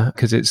newsletter,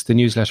 because it's the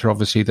newsletter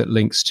obviously that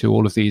links to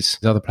all of these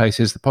other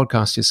places. The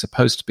podcast is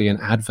supposed to be an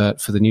advert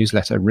for the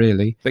newsletter,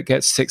 really, that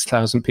gets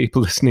 6,000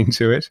 people listening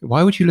to it.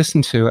 Why would you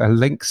listen to a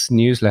links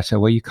newsletter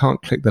where you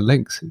can't click the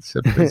links? It's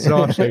a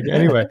bizarre thing.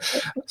 Anyway,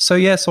 so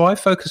I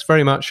focus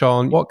very much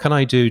on what can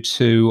I do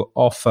to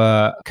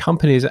offer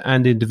companies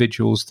and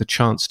individuals the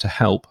chance to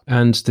help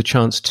and the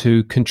chance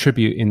to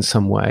contribute in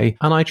some way.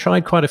 And I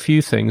tried quite a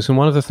few things. And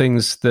one of the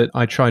things that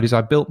I tried is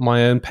I built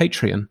my own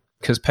Patreon,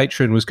 because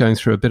Patreon was going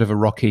through a bit of a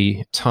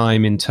rocky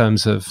time in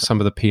terms of some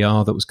of the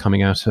PR that was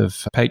coming out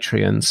of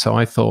Patreon. So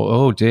I thought,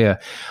 oh dear,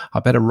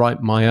 I better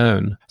write my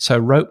own. So I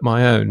wrote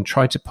my own,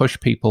 tried to push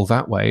people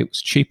that way. It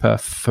was cheaper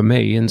for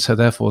me. And so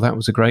therefore that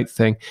was a great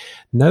thing.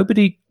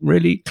 Nobody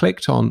really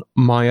clicked on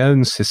my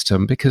own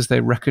system because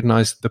they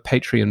recognized the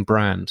Patreon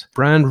brand.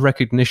 Brand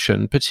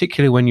recognition,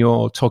 particularly when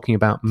you're talking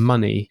about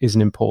money, is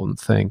an important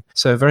thing.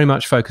 So very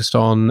much focused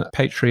on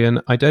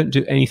Patreon. I don't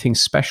do anything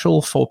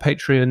special for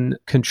Patreon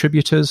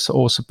contributors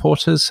or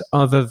supporters,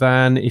 other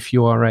than if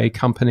you are a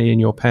company and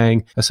you're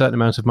paying a certain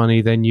amount of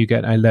money, then you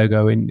get a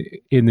logo in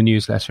the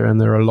newsletter. And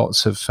there are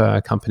lots of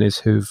companies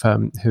who've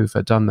done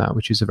that,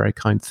 which is a very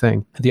kind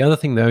thing. The other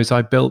thing, though, is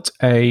I built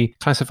a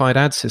classified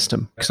ad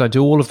system, because I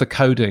do all of the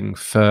coding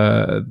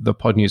for the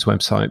Pod News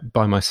website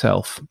by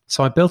myself.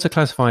 So I built a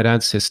classified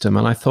ad system,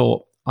 and I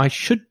thought I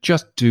should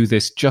just do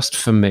this just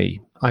for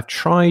me. I've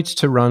tried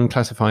to run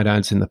classified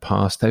ads in the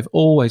past. They've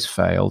always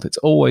failed. It's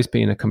always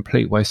been a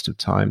complete waste of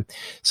time.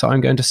 So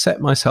I'm going to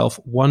set myself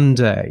one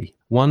day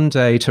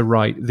to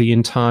write the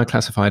entire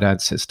classified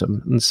ad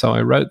system. And so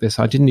I wrote this.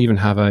 I didn't even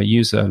have a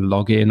user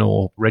login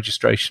or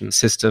registration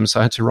system, so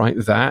I had to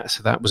write that.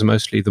 So that was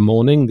mostly the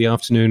morning. The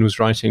afternoon was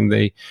buying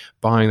the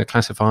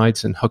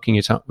classifieds and hooking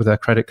it up with a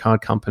credit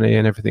card company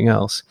and everything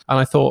else. And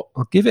I thought,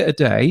 I'll give it a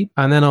day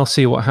and then I'll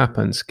see what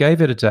happens.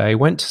 Gave it a day,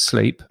 went to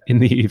sleep in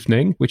the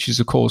evening, which is,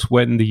 of course,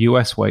 when the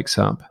US wakes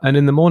up. And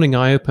in the morning,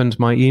 I opened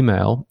my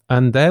email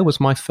and there was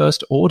my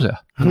first order.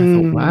 And I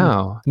thought,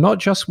 wow, not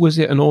just was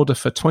it an order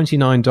for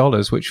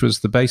 $29, which was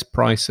the base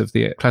price of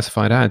the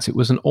classified ads, it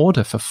was an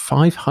order for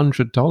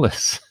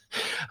 $500.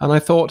 And I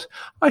thought,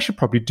 I should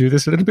probably do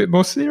this a little bit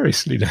more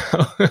seriously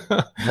now.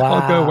 Wow.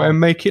 I'll go away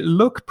and make it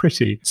look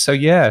pretty. So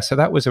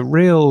that was a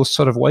real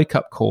sort of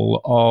wake-up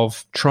call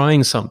of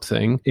trying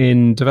something.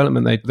 In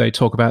development, they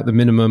talk about the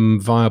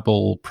minimum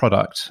viable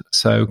product.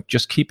 So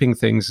just keeping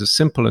things as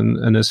simple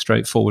and as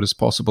straightforward as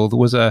possible. There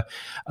was a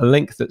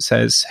link that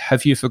says,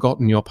 have you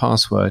forgotten your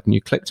password? And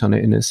you clicked on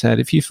it and it said,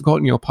 if you've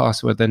forgotten your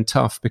password, then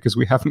tough, because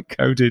we haven't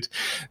coded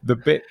the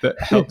bit that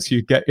helps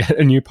you get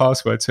a new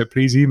password. So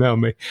please email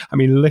me. I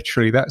mean, literally,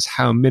 that's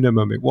how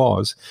minimum it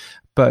was.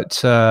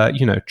 But,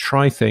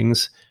 try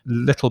things,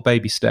 little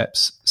baby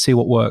steps, see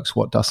what works,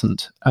 what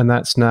doesn't. And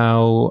that's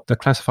now, the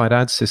classified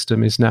ad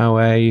system is now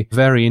a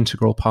very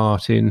integral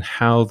part in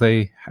how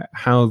the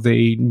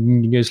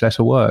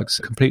newsletter works.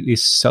 Completely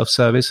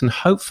self-service and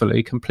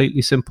hopefully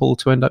completely simple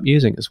to end up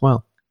using as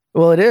well.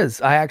 Well, it is.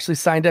 I actually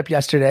signed up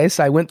yesterday,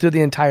 so I went through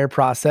the entire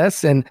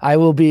process, and I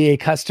will be a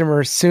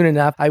customer soon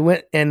enough. I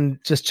went and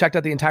just checked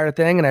out the entire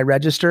thing, and I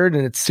registered,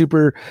 and it's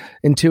super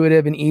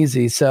intuitive and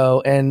easy.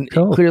 So, and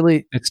cool.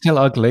 Clearly, it's still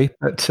ugly,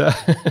 but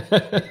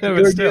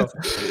still.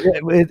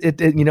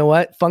 You know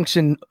what?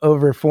 Function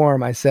over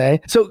form, I say.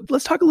 So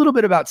let's talk a little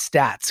bit about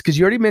stats, because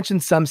you already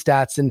mentioned some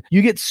stats, and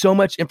you get so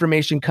much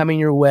information coming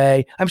your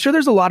way. I'm sure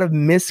there's a lot of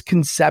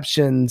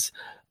misconceptions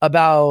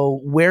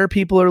about where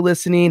people are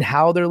listening,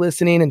 how they're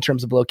listening in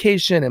terms of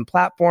location and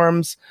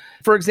platforms.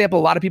 For example,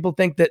 a lot of people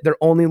think that they're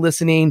only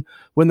listening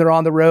when they're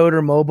on the road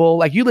or mobile.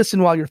 Like you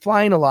listen while you're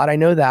flying a lot. I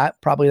know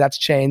that. Probably that's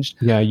changed.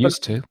 Yeah, I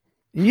used to.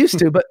 You used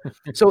to, but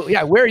so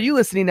yeah, where are you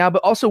listening now?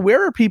 But also,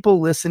 where are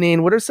people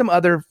listening? What are some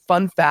other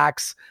fun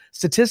facts,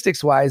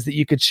 statistics wise, that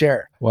you could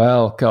share?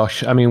 Well,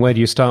 gosh, I mean, where do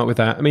you start with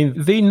that? I mean,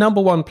 the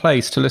number one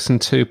place to listen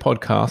to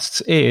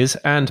podcasts is,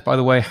 and by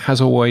the way,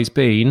 has always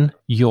been,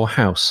 your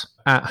house.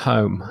 At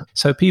home.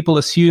 So people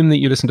assume that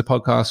you listen to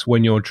podcasts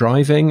when you're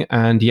driving.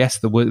 And yes,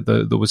 there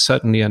was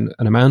certainly an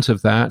amount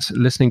of that,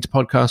 listening to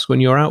podcasts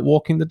when you're out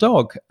walking the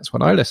dog. That's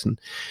when I listen.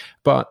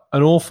 But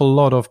an awful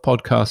lot of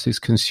podcasts is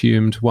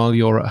consumed while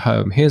you're at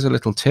home. Here's a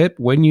little tip.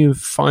 When you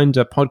find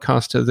a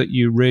podcaster that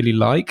you really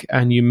like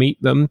and you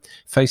meet them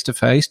face to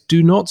face,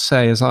 do not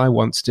say, as I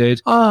once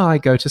did, I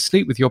go to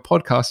sleep with your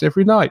podcast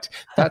every night.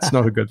 That's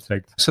not a good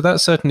thing. So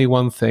that's certainly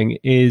one thing,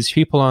 is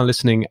people are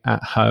listening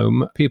at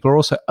home. People are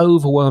also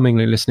overwhelmingly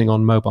listening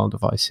on mobile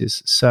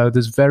devices. So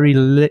there's very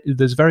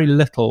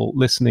little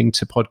listening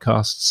to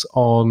podcasts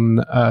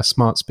on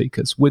smart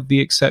speakers, with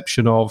the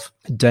exception of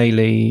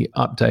daily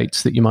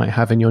updates that you might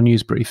have in your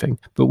news briefing.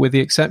 But with the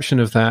exception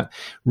of that,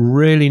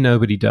 really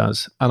nobody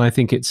does. And I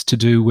think it's to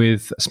do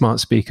with smart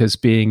speakers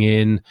being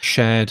in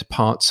shared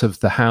parts of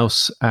the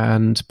house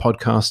and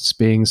podcasts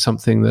being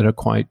something that are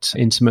quite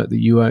intimate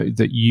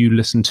that you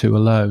listen to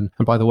alone.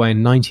 And by the way,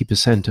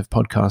 90% of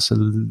podcasts are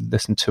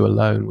listened to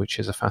alone, which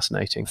is a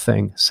fascinating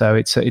thing. So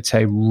it's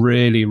a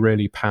really,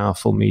 really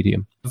powerful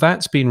medium.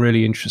 That's been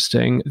really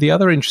interesting. The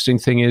other interesting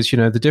thing is,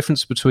 the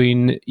difference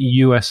between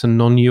US and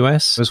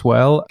non-US as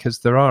well, because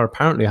there are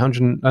apparently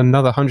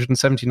another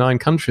 179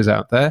 countries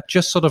out there.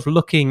 Just sort of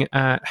looking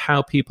at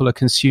how people are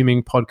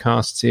consuming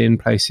podcasts in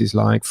places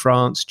like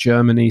France,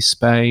 Germany,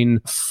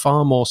 Spain,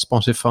 far more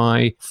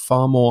Spotify,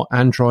 far more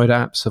Android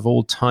apps of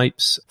all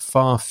types,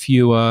 far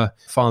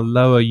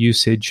lower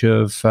usage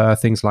of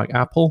things like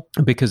Apple,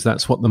 because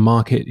that's what the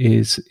market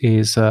is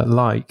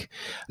like.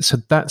 So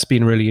that's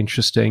been really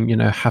interesting,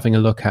 having a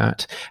look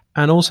at.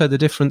 And also the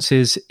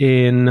differences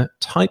in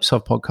types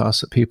of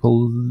podcasts that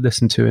people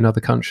listen to in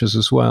other countries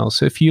as well.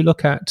 So if you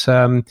look at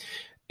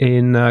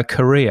in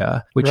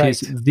Korea, which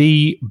is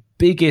the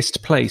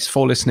biggest place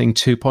for listening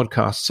to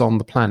podcasts on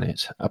the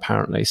planet,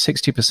 apparently.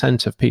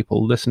 60% of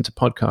people listen to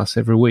podcasts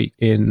every week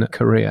in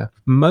Korea.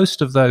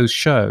 Most of those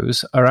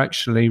shows are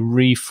actually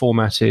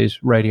reformatted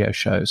radio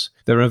shows.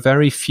 There are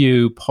very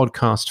few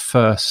podcast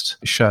first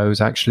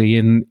shows actually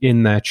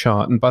in their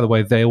chart. And by the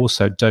way, they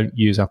also don't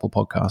use Apple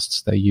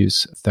Podcasts. They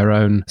use their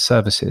own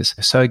services.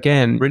 So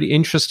again, really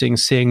interesting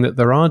seeing that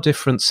there are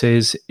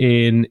differences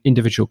in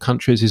individual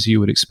countries, as you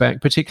would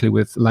expect, particularly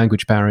with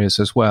language barriers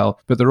as well.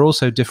 But there are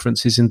also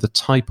differences in the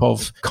type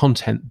of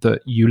content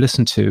that you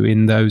listen to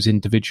in those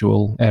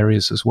individual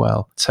areas as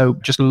well. So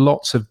just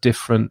lots of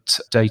different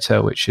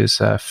data, which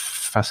is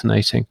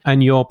fascinating.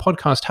 And your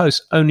podcast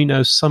host only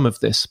knows some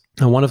of this.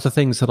 And one of the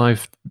things that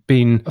I've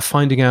been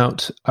finding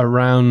out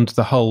around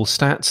the whole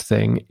stats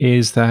thing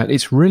is that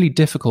it's really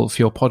difficult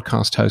for your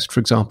podcast host, for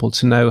example,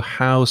 to know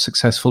how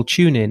successful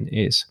TuneIn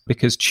is,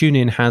 because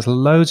TuneIn has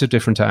loads of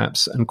different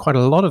apps, and quite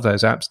a lot of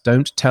those apps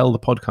don't tell the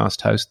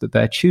podcast host that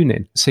they're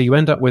TuneIn. So you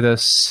end up with a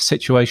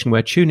situation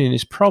where TuneIn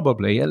is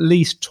probably at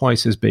least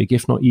twice as big,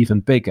 if not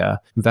even bigger,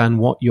 than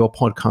what your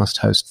podcast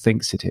host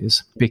thinks it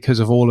is, because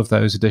of all of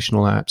those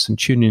additional apps. And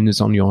TuneIn is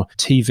on your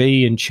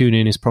TV, and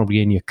TuneIn is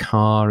probably in your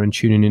car, and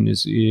TuneIn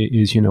is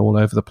all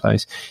over the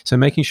place. So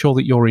making sure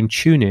that you're in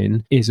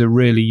TuneIn is a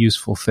really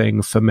useful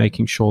thing for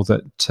making sure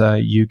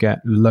that you get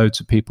loads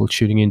of people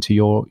tuning into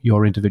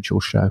your individual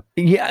show.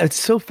 Yeah, it's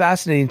so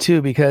fascinating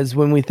too, because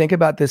when we think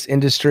about this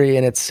industry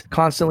and it's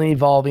constantly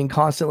evolving,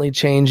 constantly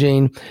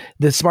changing,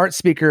 the smart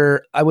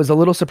speaker, I was a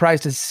little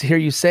surprised to hear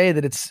you say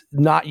that it's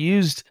not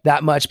used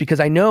that much, because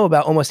I know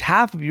about almost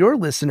half of your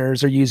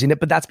listeners are using it,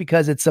 but that's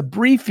because it's a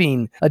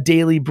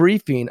daily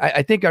briefing.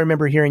 I think I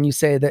remember hearing you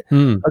say that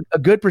a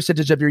good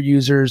percentage of your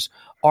users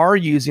are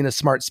using a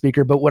smart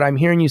speaker. But what I'm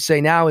hearing you say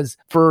now is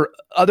for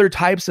other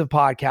types of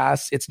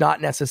podcasts, it's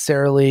not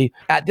necessarily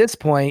at this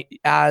point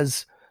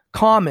as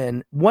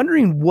common.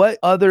 Wondering what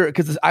other,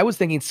 because I was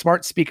thinking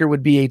smart speaker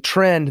would be a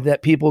trend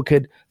that people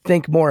could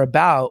think more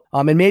about.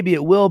 And maybe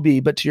it will be,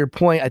 but to your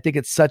point, I think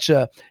it's such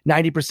a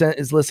 90%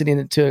 is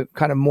listening to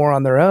kind of more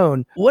on their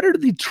own. What are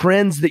the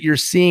trends that you're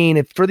seeing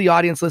if for the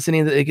audience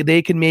listening that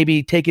they can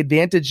maybe take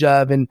advantage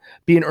of and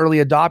be an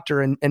early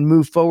adopter and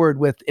move forward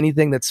with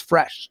anything that's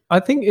fresh? I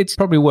think it's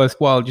probably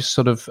worthwhile just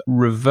sort of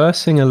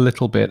reversing a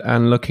little bit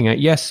and looking at,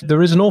 yes,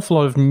 there is an awful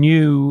lot of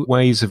new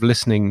ways of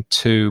listening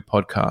to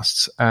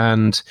podcasts.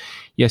 And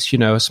yes,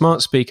 a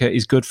smart speaker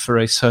is good for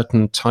a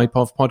certain type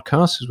of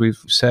podcast, as we've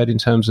said, in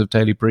terms of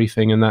daily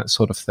briefing and that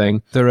sort of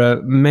thing. There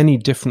are many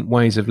different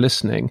ways of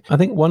listening. I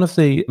think one of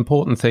the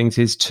important things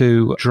is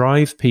to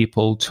drive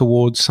people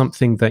towards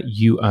something that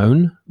you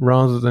own,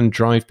 rather than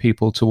drive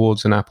people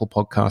towards an Apple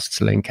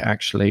Podcasts link,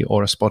 actually,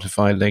 or a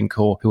Spotify link,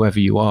 or whoever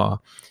you are.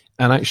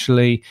 And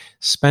actually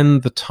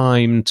spend the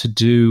time to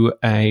do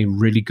a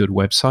really good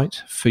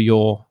website for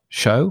your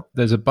show.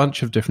 There's a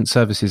bunch of different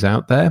services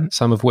out there,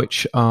 some of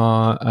which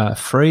are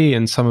free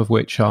and some of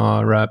which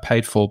are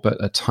paid for, but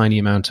a tiny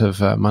amount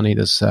of money.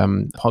 There's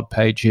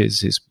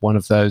Podpages is one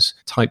of those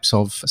types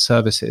of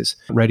services.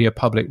 Radio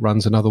Public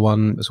runs another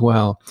one as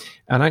well.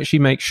 And actually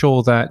make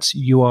sure that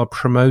you are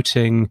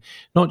promoting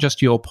not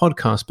just your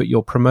podcast, but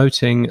you're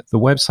promoting the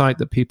website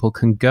that people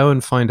can go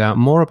and find out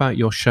more about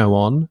your show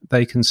on.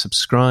 They can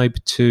subscribe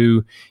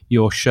to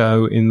your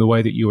show in the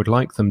way that you would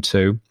like them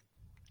to.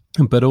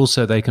 But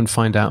also they can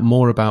find out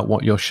more about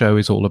what your show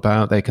is all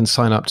about. They can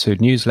sign up to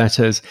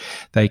newsletters.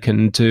 They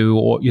can do,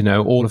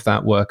 all of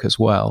that work as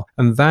well.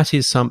 And that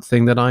is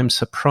something that I'm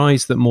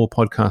surprised that more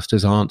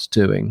podcasters aren't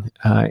doing,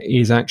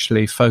 is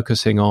actually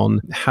focusing on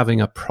having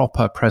a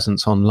proper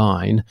presence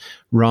online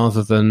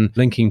rather than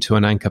linking to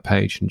an anchor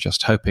page and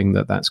just hoping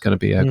that that's going to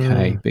be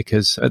okay.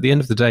 Because at the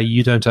end of the day,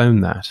 you don't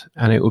own that.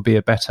 And it would be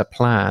a better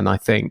plan, I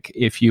think,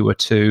 if you were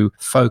to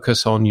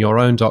focus on your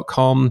own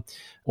 .com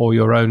or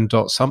your own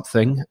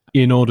 .something,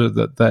 in order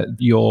that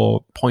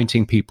you're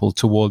pointing people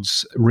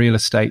towards real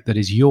estate that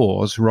is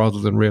yours rather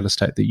than real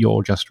estate that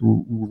you're just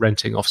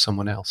renting off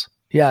someone else.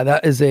 Yeah,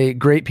 that is a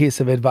great piece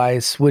of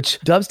advice, which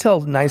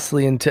dovetails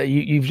nicely into,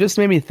 you've just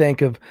made me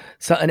think of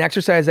an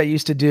exercise I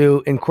used to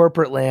do in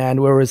corporate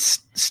land where it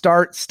was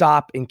start,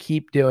 stop, and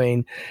keep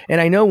doing.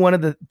 And I know one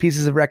of the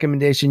pieces of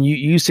recommendation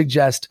you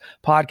suggest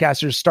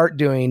podcasters start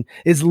doing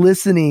is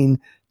listening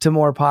to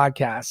more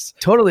podcasts.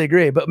 Totally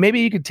agree. But maybe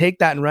you could take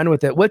that and run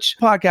with it. Which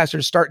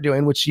podcasters start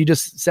doing, which you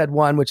just said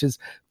one, which is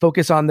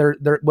focus on their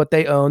what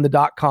they own,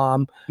 the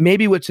 .com,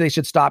 maybe which they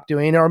should stop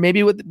doing, or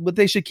maybe what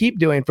they should keep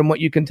doing from what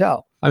you can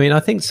tell. I mean, I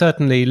think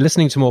certainly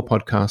listening to more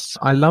podcasts,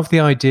 I love the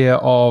idea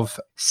of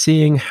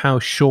seeing how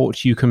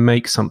short you can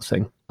make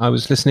something. I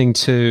was listening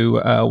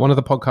to one of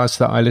the podcasts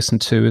that I listen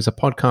to is a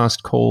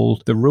podcast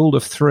called The Rule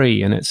of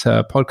Three, and it's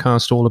a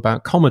podcast all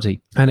about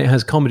comedy. And it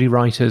has comedy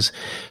writers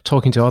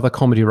talking to other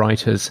comedy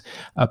writers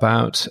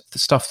about the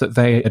stuff that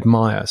they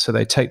admire. So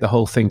they take the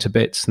whole thing to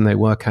bits and they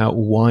work out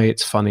why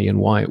it's funny and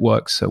why it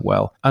works so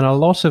well. And a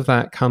lot of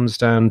that comes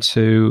down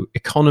to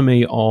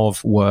economy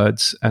of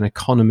words and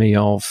economy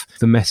of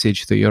the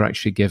message that you're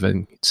actually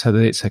giving, so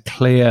that it's a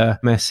clear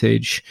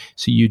message.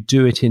 So you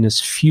do it in as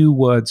few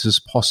words as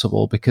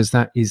possible, because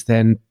that is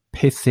then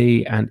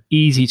pithy and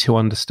easy to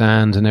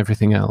understand and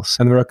everything else.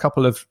 And there are a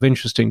couple of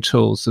interesting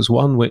tools. There's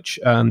one which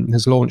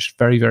has launched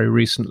very, very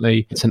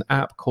recently. It's an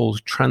app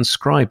called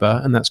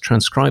Transcriber, and that's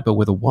Transcriber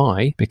with a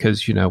Y,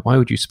 because, why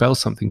would you spell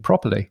something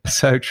properly?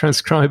 So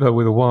Transcriber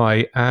with a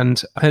Y,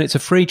 and it's a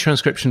free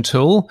transcription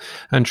tool,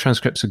 and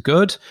transcripts are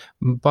good.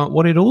 But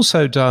what it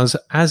also does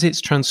as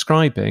it's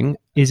transcribing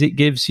is it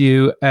gives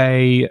you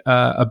a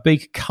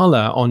big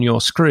color on your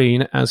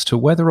screen as to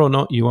whether or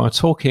not you are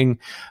talking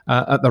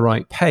at the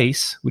right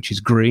pace, which is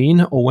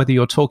green, or whether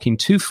you're talking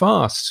too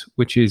fast,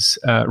 which is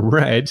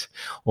red,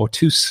 or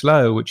too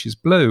slow, which is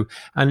blue.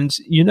 And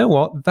you know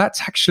what? That's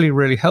actually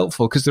really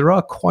helpful, because there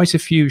are quite a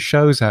few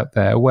shows out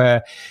there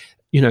where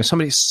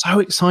somebody's so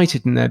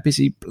excited and they're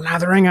busy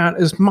blathering out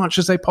as much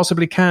as they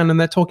possibly can, and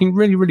they're talking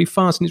really, really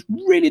fast, and it's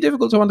really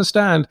difficult to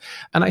understand.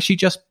 And actually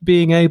just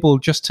being able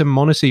just to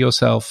monitor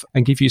yourself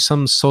and give you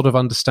some sort of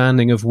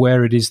understanding of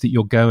where it is that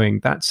you're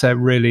going, that's a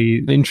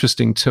really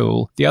interesting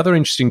tool. The other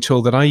interesting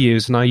tool that I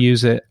use, and I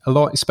use it a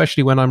lot,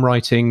 especially when I'm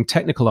writing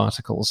technical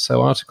articles,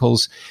 so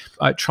articles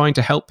trying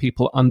to help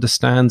people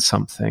understand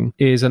something,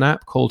 is an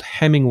app called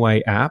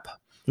Hemingway app.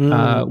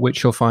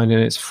 Which you'll find,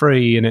 and it's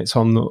free and it's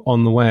on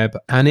the web,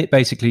 and it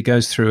basically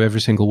goes through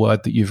every single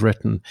word that you've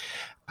written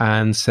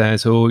and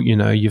says,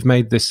 you've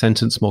made this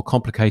sentence more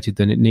complicated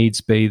than it needs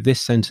be.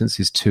 This sentence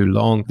is too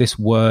long. This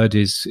word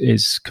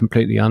is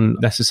completely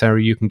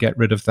unnecessary. You can get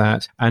rid of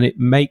that. And it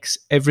makes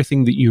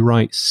everything that you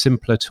write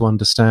simpler to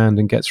understand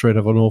and gets rid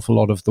of an awful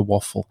lot of the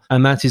waffle.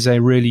 And that is a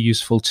really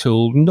useful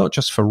tool, not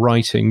just for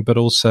writing, but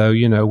also,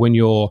 when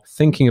you're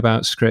thinking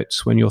about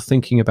scripts, when you're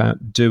thinking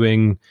about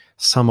doing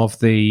some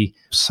of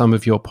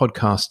your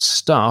podcast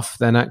stuff,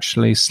 then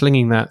actually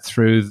slinging that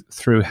through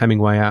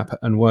Hemingway app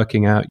and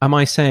working out, am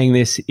I saying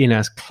this in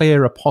as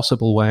clear a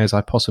possible way as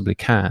I possibly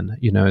can,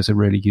 is a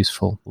really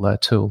useful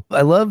tool.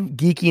 I love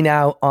geeking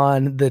out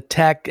on the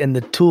tech and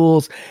the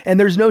tools, and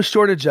there's no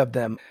shortage of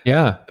them.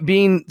 Yeah.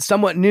 Being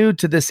somewhat new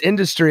to this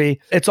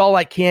industry, it's all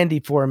like candy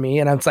for me.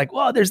 And I'm like,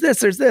 well, there's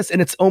this,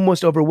 and it's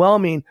almost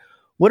overwhelming.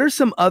 What are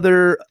some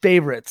other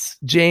favorites,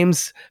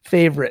 James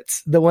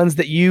favorites, the ones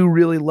that you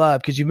really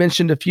love? Because you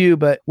mentioned a few,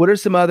 but what are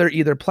some other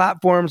either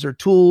platforms or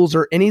tools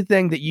or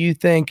anything that you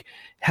think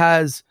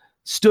has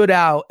stood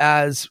out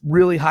as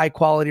really high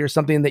quality or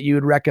something that you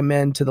would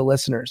recommend to the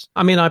listeners?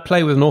 I mean, I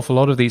play with an awful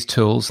lot of these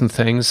tools and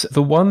things.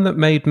 The one that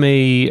made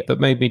me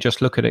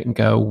just look at it and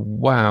go,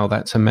 wow,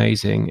 that's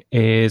amazing,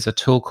 is a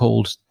tool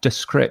called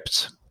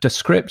Descript.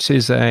 Descript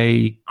is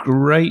a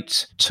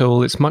great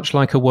tool. It's much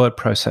like a word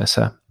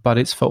processor, but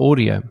it's for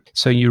audio.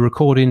 So you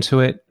record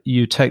into it,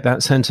 you take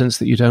that sentence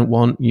that you don't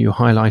want, you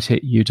highlight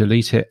it, you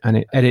delete it, and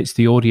it edits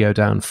the audio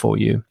down for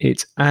you.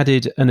 It's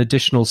added an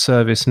additional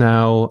service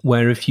now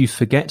where if you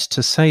forget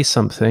to say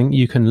something,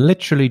 you can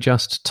literally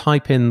just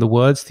type in the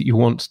words that you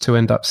want to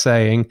end up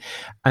saying,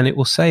 and it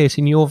will say it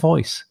in your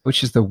voice,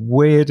 which is the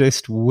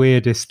weirdest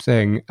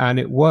thing. And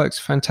it works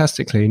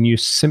fantastically, and you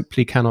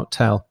simply cannot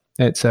tell.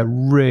 It's a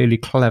really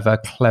clever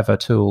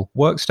tool.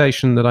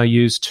 Workstation that I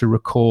use to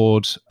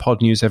record Pod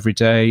News every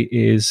day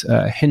is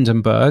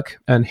Hindenburg.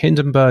 And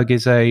Hindenburg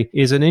is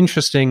an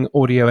interesting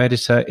audio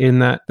editor in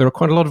that there are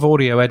quite a lot of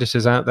audio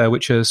editors out there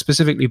which are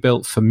specifically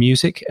built for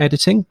music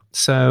editing.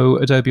 So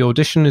Adobe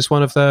Audition is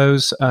one of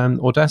those.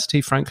 Audacity,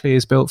 frankly,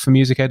 is built for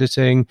music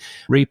editing,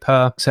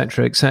 Reaper,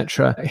 etc.,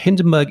 etc.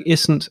 Hindenburg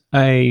isn't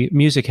a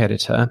music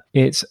editor.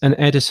 It's an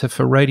editor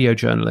for radio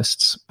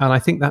journalists. And I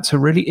think that's a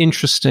really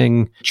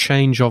interesting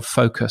change of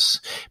focus,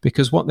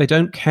 because what they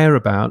don't care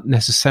about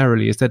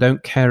necessarily is they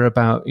don't care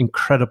about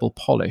incredible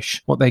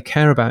polish. What they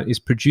care about is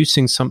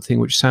producing something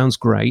which sounds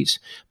great,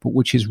 but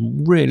which is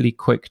really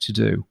quick to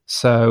do.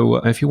 So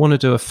if you want to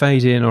do a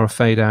fade in or a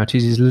fade out,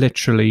 it is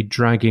literally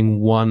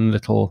dragging one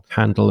little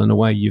handle and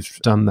away you've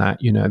done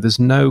that. You know, there's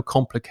no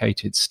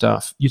complicated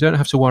stuff. You don't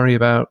have to worry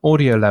about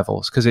audio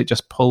levels because it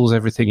just pulls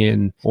everything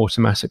in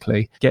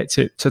automatically, gets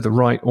it to the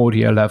right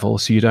audio level,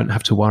 so you don't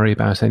have to worry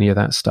about any of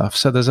that stuff.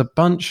 So there's a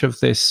bunch of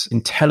this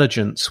intelligence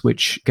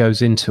which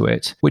goes into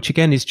it, which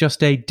again is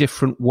just a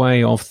different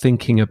way of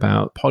thinking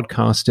about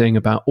podcasting,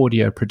 about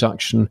audio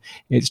production.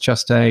 It's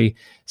just a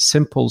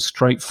simple,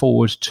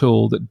 straightforward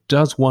tool that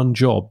does one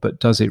job, but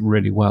does it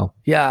really well.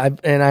 Yeah,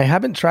 and I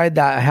haven't tried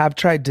that. I have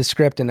tried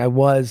Descript, and I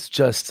was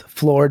just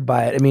floored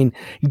by it. I mean,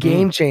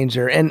 game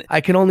changer. And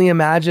I can only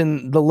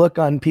imagine the look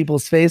on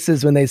people's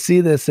faces when they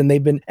see this, and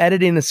they've been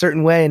editing a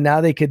certain way, and now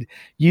they could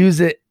use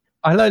it.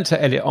 I learned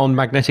to edit on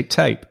magnetic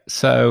tape.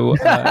 So,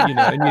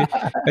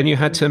 and you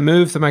had to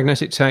move the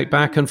magnetic tape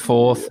back and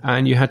forth,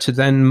 and you had to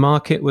then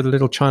mark it with a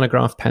little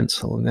Chinograph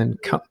pencil and then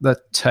cut the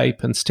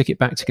tape and stick it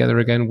back together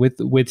again with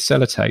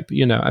sellotape.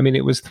 You know, I mean,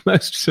 it was the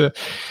most,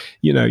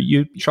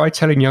 you try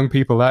telling young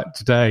people that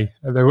today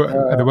and they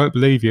won't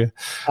believe you.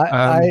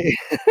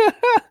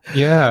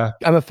 Yeah.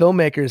 I'm a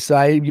filmmaker, so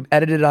I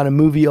edited on a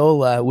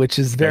Moviola, which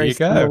is very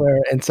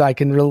similar. And so I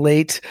can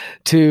relate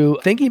to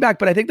thinking back,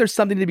 but I think there's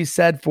something to be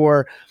said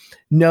for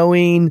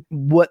knowing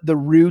what the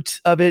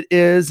root of it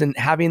is and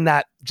having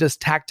that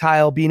just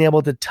tactile, being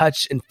able to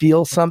touch and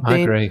feel something. I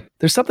agree.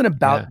 There's something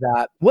about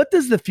that. What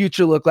does the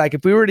future look like?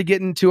 If we were to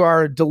get into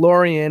our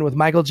DeLorean with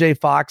Michael J.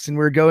 Fox and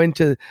we're going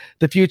to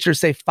the future,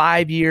 say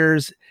 5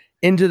 years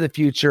into the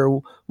future,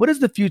 what does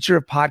the future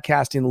of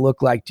podcasting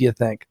look like, do you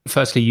think?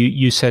 Firstly,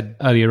 you said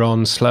earlier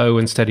on slow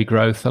and steady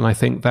growth, and I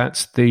think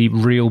that's the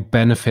real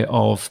benefit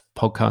of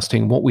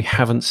podcasting. What we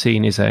haven't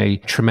seen is a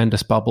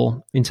tremendous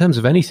bubble in terms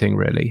of anything,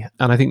 really,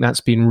 and I think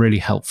that's been really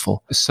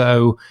helpful.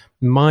 So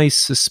my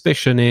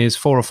suspicion is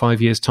 4 or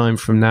 5 years' time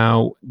from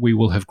now, we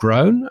will have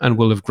grown, and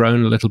we'll have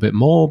grown a little bit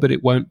more, but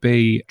it won't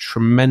be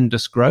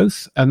tremendous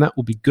growth, and that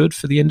will be good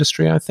for the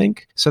industry, I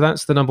think. So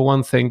that's the number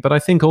one thing. But I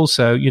think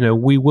also,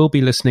 we will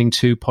be listening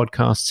to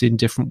podcasts in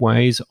different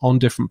ways on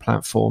different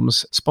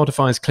platforms.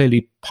 Spotify is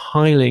clearly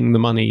piling the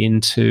money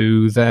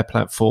into their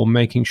platform,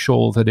 making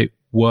sure that it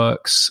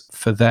works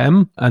for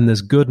them, and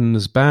there's good and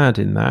there's bad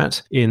in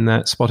that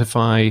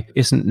Spotify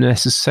isn't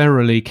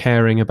necessarily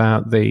caring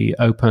about the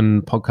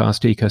open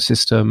podcast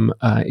ecosystem,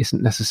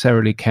 isn't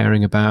necessarily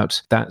caring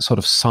about that sort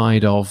of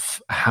side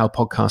of how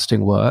podcasting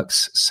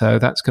works. So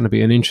that's going to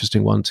be an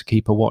interesting one to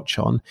keep a watch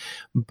on.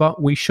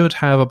 But we should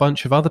have a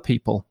bunch of other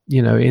people,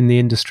 in the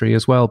industry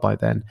as well by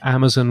then.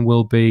 Amazon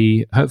will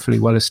be hopefully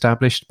well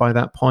established by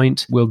that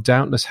point. We'll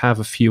doubtless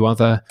have a few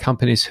other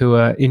companies who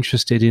are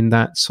interested in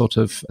that sort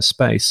of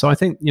space. So I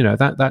think,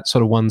 that's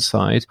sort of one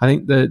side. I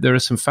think there are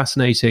some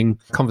fascinating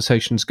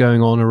conversations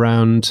going on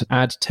around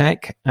ad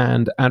tech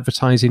and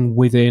advertising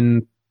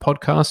within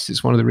podcasts.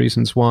 It's one of the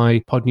reasons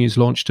why Pod News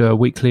launched a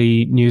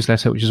weekly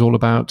newsletter, which is all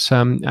about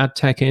ad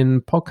tech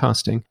in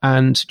podcasting,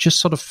 and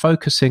just sort of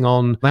focusing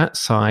on that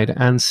side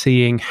and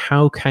seeing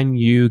how can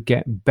you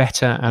get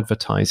better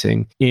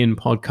advertising in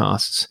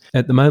podcasts.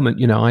 At the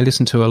moment, I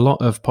listen to a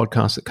lot of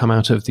podcasts that come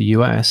out of the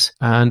US,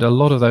 and a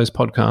lot of those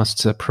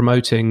podcasts are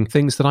promoting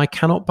things that I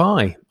cannot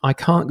buy. I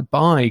can't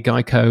buy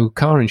Geico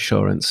car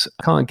insurance.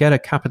 I can't get a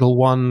Capital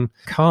One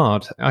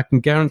card. I can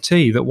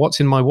guarantee that what's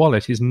in my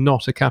wallet is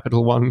not a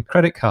Capital One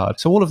credit card.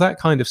 So all of that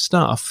kind of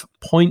stuff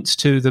points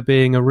to there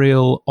being a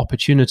real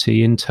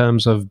opportunity in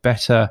terms of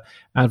better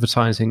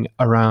advertising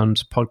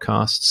around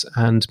podcasts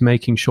and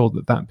making sure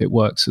that that bit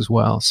works as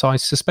well. So I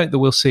suspect that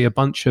we'll see a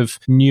bunch of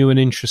new and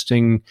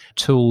interesting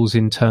tools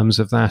in terms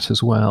of that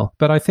as well.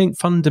 But I think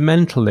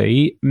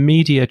fundamentally,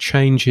 media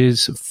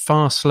changes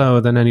far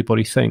slower than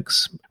anybody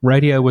thinks.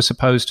 Radio was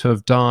supposed to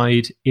have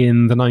died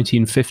in the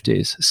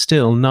 1950s.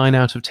 Still, 9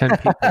 out of 10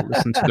 people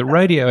listen to the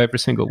radio every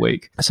single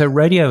week. So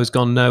radio has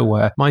gone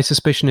nowhere. My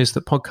suspicion is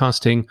that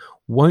podcasting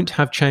won't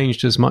have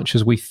changed as much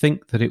as we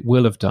think that it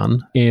will have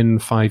done in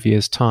 5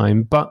 years'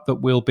 time, but that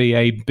will be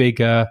a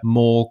bigger,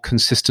 more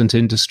consistent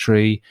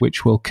industry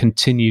which will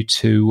continue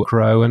to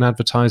grow, and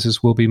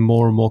advertisers will be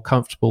more and more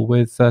comfortable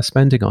with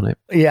spending on it.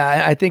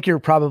 Yeah, I think you're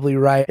probably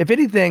right. If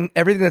anything,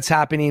 everything that's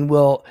happening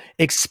will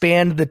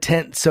expand the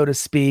tent, so to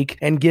speak,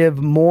 and give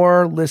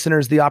more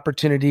listeners the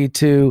opportunity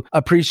to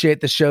appreciate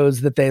the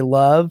shows that they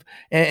love.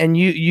 And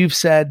you've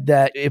said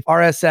that if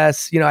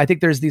RSS, I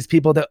think there's these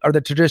people that are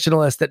the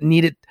traditionalists that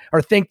need it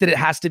or think that it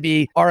has to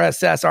be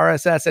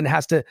RSS, and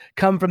has to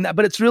come from that.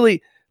 But it's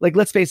really, like,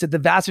 let's face it, the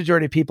vast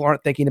majority of people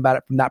aren't thinking about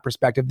it from that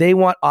perspective. They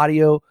want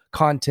audio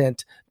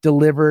content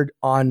delivered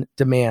on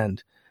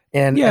demand.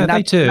 And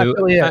they do.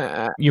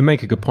 Really you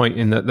make a good point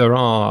in that there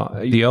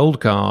are the old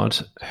guard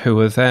who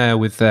are there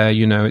with their,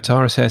 it's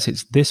RSS,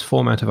 it's this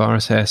format of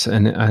RSS,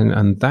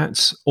 and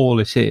that's all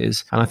it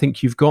is. And I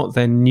think you've got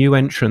then new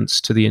entrants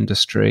to the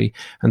industry,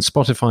 and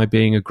Spotify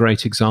being a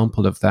great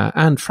example of that.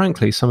 And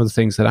frankly, some of the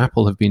things that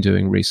Apple have been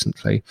doing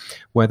recently,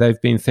 where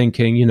they've been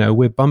thinking,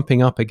 we're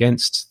bumping up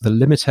against the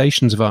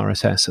limitations of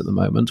RSS at the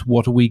moment.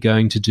 What are we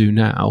going to do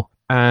now?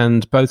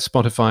 And both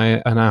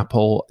Spotify and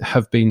Apple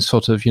have been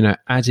sort of,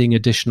 adding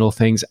additional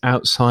things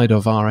outside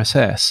of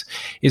RSS.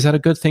 Is that a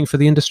good thing for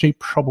the industry?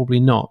 Probably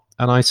not.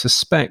 And I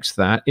suspect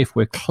that if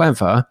we're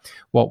clever,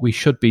 what we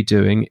should be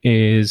doing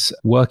is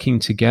working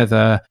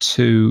together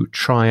to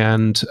try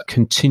and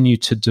continue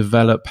to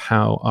develop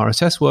how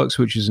RSS works,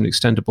 which is an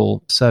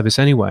extendable service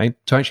anyway,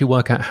 to actually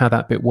work out how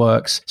that bit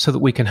works so that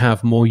we can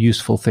have more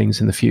useful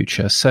things in the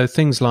future. So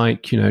things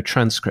like,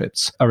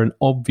 transcripts are an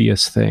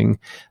obvious thing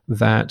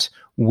that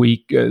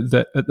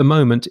that at the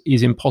moment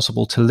is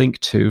impossible to link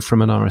to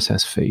from an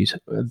RSS feed.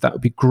 That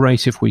would be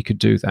great if we could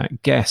do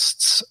that.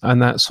 Guests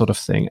and that sort of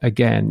thing,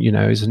 again,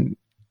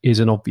 is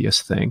an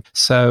obvious thing.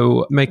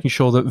 So making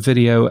sure that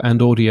video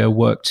and audio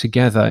work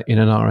together in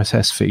an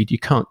RSS feed, you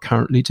can't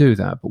currently do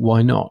that, but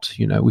why not?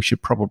 We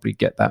should probably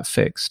get that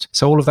fixed.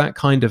 So all of that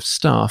kind of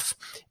stuff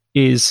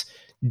is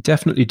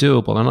definitely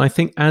doable. And I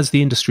think as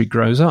the industry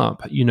grows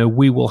up,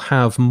 we will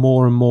have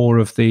more and more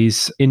of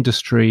these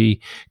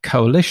industry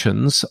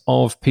coalitions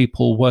of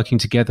people working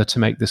together to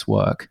make this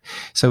work.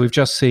 So we've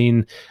just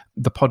seen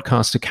the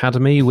Podcast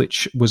Academy,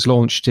 which was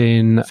launched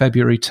in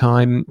February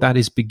time. That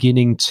is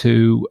beginning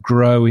to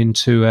grow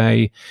into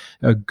a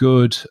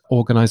good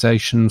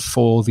organization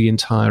for the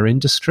entire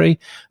industry.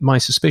 My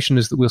suspicion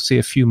is that we'll see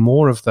a few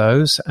more of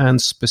those,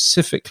 and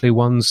specifically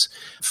ones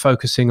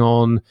focusing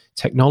on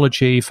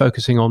technology,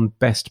 focusing on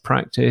best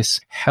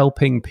practice,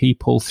 helping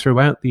people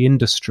throughout the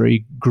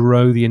industry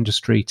grow the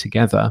industry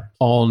together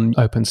on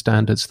open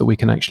standards that we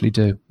can actually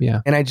do.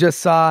 Yeah. And I just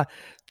saw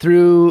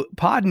through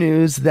Pod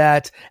News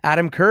that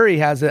Adam Curry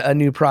has a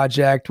new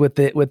project with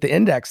the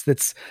Index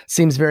that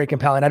seems very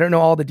compelling. I don't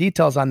know all the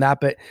details on that,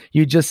 but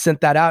you just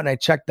sent that out and I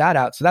checked that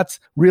out. So that's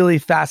really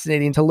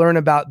fascinating to learn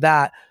about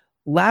that.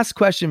 Last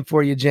question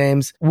for you,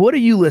 James. What are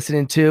you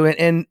listening to?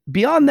 And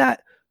beyond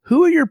that,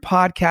 who are your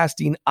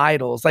podcasting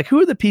idols? Like,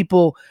 who are the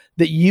people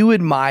that you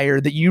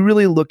admire, that you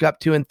really look up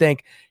to and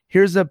think,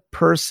 here's a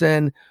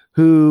person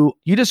who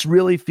you just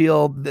really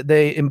feel that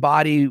they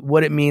embody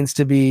what it means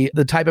to be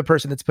the type of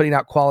person that's putting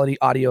out quality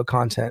audio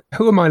content?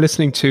 Who am I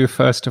listening to,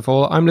 first of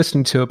all? I'm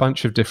listening to a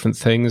bunch of different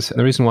things.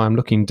 The reason why I'm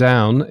looking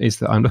down is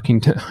that I'm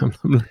looking at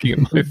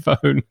my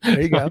phone.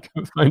 There you go. I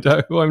can find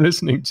out who I'm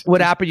listening to.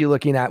 What app are you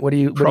looking at?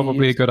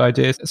 Probably a good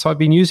idea. So I've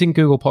been using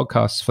Google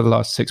Podcasts for the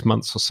last 6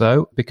 months or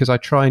so because I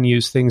try and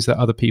use things that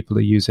other people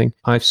are using.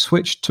 I've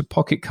switched to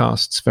Pocket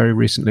Casts very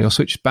recently, or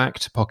switched back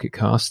to Pocket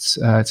Casts.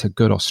 It's a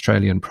good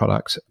Australian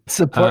product.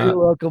 Support your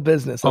local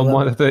business.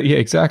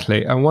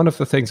 Exactly. And one of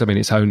the things,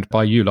 it's owned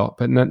by you lot,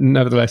 but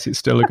nevertheless, it's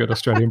still a good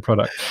Australian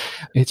product.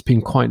 It's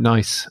been quite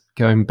nice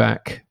going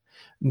back.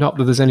 Not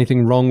that there's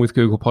anything wrong with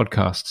Google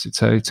Podcasts.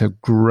 It's a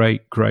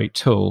great, great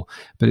tool,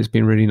 but it's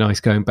been really nice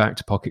going back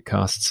to Pocket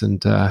Casts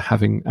and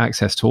having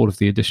access to all of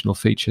the additional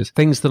features.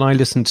 Things that I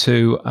listen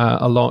to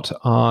a lot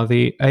are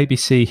the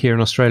ABC here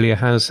in Australia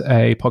has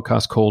a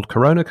podcast called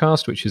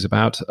Coronacast, which is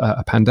about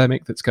a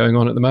pandemic that's going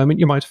on at the moment.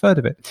 You might have heard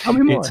of it. Tell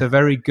me more. It's a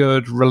very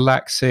good,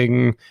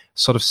 relaxing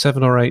sort of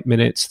 7 or 8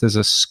 minutes. There's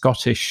a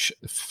Scottish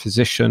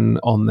physician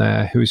on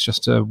there who is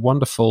just a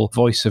wonderful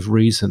voice of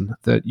reason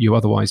that you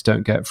otherwise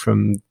don't get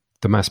from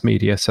the mass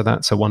media. So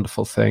that's a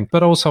wonderful thing.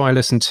 But also I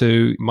listen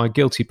to, my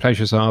guilty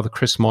pleasures are the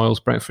Chris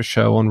Moyles Breakfast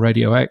Show on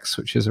Radio X,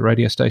 which is a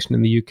radio station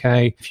in the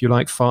UK. If you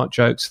like fart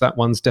jokes, that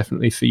one's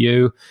definitely for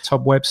you.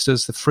 Tom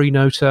Webster's The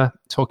Freenoter,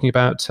 talking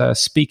about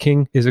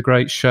speaking, is a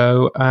great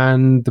show.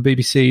 And the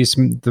BBC's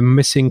The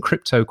Missing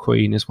Crypto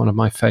Queen is one of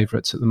my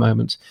favourites at the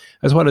moment,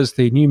 as well as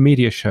the New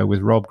Media Show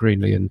with Rob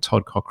Greenlee and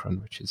Todd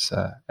Cochran, which is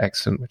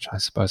excellent, which I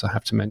suppose I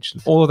have to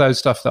mention. All of those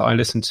stuff that I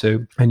listen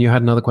to. And you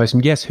had another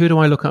question. Yes, who do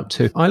I look up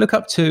to? I look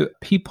up to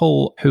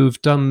people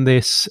who've done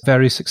this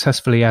very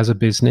successfully as a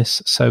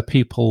business. So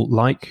people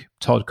like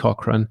Todd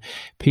Cochran,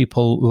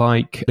 people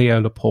like Leo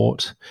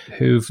Laporte,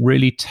 who've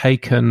really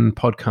taken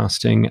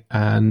podcasting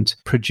and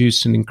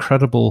produced an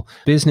incredible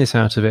business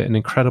out of it, an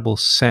incredible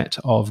set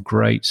of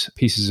great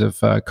pieces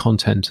of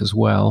content as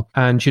well.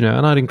 And,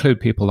 and I'd include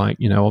people like,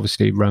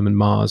 obviously Roman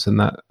Mars and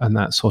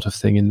that sort of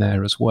thing in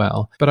there as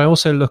well. But I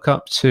also look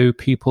up to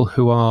people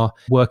who are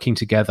working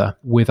together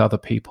with other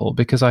people,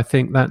 because I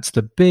think that's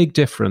the big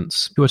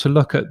difference. If you were to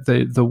look at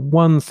the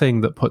one thing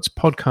that puts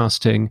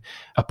podcasting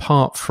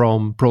apart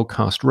from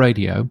broadcast radio,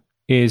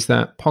 is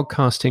that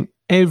podcasting,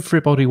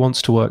 everybody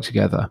wants to work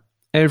together.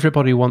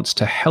 Everybody wants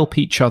to help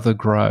each other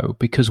grow,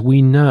 because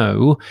we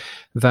know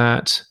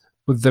that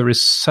there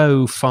is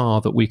so far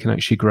that we can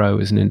actually grow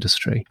as an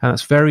industry. And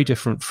that's very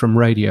different from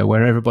radio,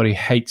 where everybody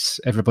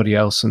hates everybody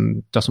else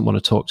and doesn't want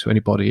to talk to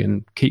anybody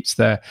and keeps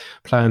their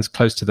plans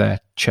close to their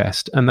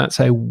chest. And that's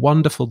a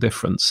wonderful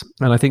difference.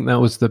 And I think that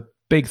was the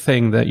big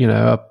thing that,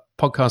 a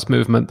podcast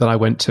movement that I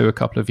went to a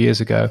couple of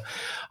years ago,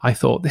 I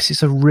thought this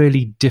is a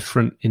really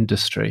different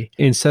industry.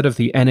 Instead of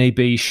the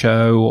NAB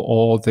show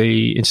or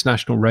the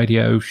international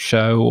radio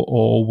show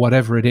or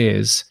whatever it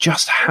is,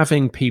 just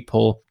having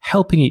people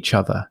helping each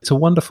other. It's a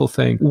wonderful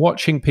thing.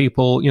 Watching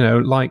people,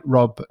 like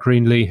Rob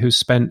Greenlee, who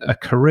spent a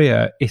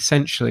career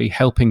essentially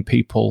helping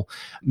people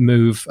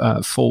move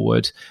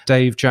forward.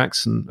 Dave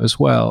Jackson as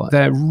well.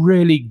 They're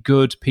really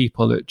good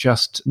people at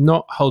just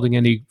not holding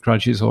any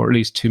grudges, or at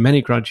least too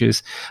many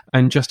grudges,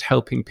 and just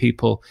helping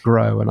people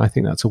grow. And I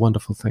think that's a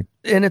wonderful thing.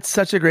 And it's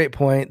such a great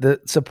point.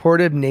 The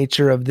supportive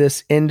nature of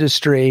this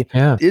industry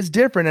is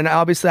different. And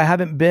obviously I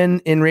haven't been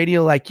in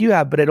radio like you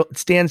have, but it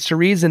stands to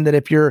reason that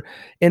if you're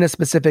in a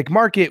specific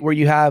market where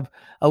you have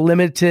a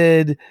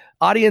limited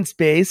audience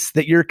base,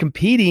 that you're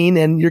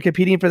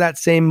competing for that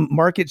same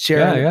market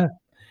share.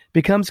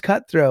 Becomes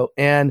cutthroat.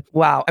 And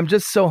wow, I'm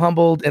just so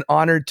humbled and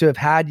honored to have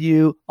had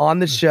you on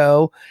the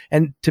show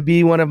and to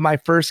be one of my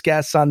first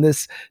guests on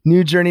this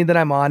new journey that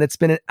I'm on. It's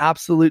been an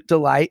absolute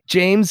delight.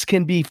 James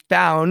can be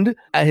found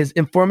at his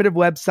informative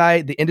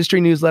website, the industry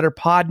newsletter,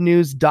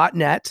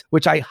 podnews.net,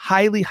 which I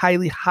highly,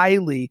 highly,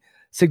 highly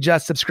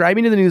suggest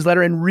subscribing to the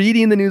newsletter and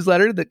reading the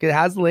newsletter that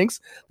has links.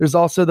 There's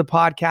also the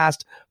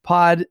podcast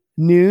Pod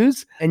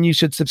News, and you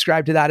should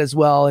subscribe to that as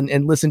well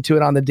and listen to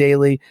it on the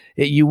daily.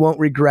 You won't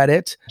regret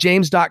it.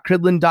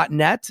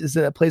 James.Cridland.net is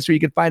a place where you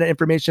can find out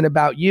information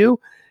about you.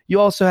 You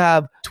also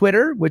have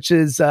Twitter, which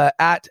is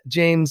at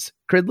James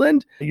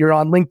Cridland. You're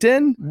on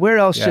LinkedIn. Where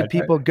else should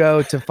people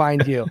go to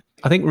find you?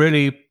 I think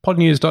really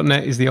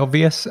podnews.net is the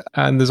obvious.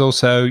 And there's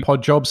also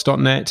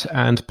podjobs.net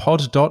and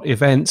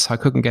pod.events. I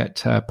couldn't get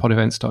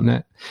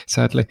podevents.net,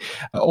 sadly.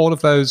 All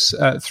of those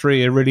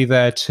three are really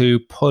there to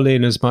pull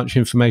in as much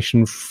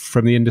information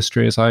from the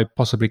industry as I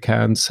possibly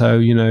can.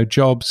 So,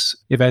 jobs,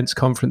 events,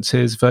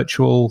 conferences,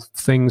 virtual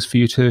things for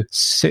you to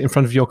sit in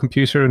front of your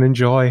computer and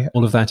enjoy.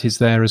 All of that is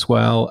there as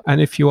well. And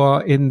if you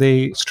are in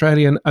the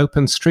Australian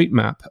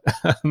OpenStreetMap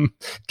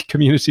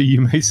community,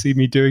 you may see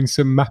me doing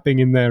some mapping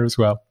in there as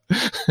well.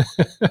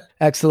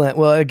 Excellent.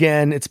 Well,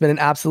 again, it's been an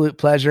absolute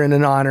pleasure and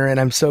an honor, and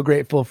I'm so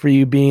grateful for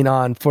you being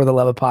on For the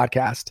Love of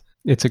Podcast.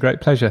 It's a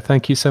great pleasure.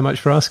 Thank you so much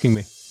for asking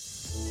me.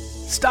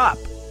 Stop.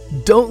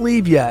 Don't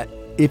leave yet.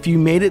 If you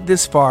made it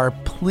this far,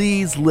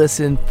 please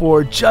listen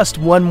for just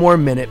one more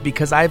minute,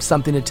 because I have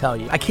something to tell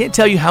you. I can't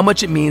tell you how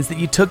much it means that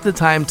you took the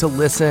time to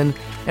listen,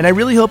 and I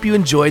really hope you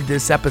enjoyed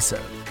this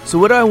episode. So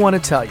what do I want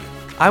to tell you?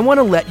 I want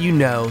to let you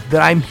know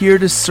that I'm here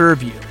to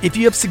serve you. If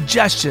you have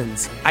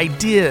suggestions,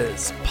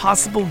 ideas,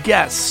 possible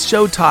guests,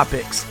 show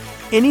topics,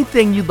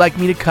 anything you'd like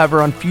me to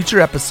cover on future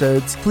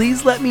episodes,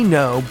 please let me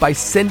know by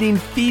sending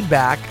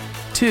feedback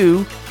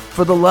to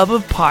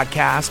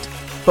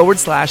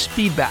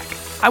fortheloveofpodcast.com/feedback.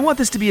 I want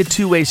this to be a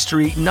two-way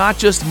street, not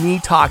just me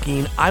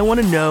talking. I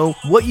want to know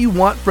what you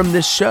want from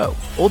this show.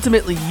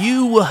 Ultimately,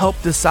 you will help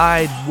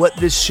decide what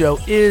this show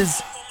is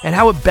and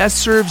how it best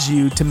serves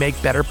you to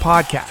make better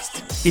podcasts.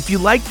 If you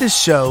like this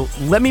show,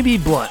 let me be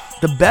blunt.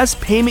 The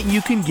best payment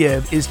you can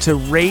give is to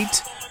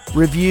rate,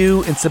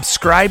 review, and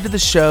subscribe to the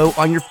show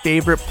on your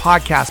favorite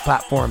podcast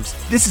platforms.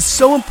 This is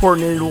so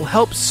important, and it will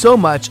help so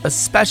much,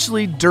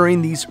 especially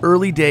during these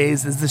early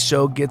days as the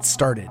show gets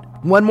started.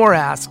 One more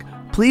ask.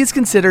 Please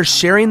consider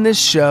sharing this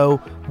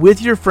show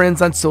with your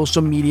friends on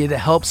social media to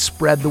help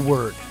spread the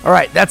word. All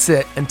right, that's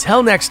it.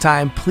 Until next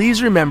time,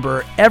 please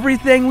remember,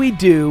 everything we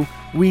do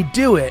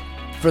it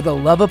for the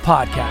love of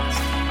podcast.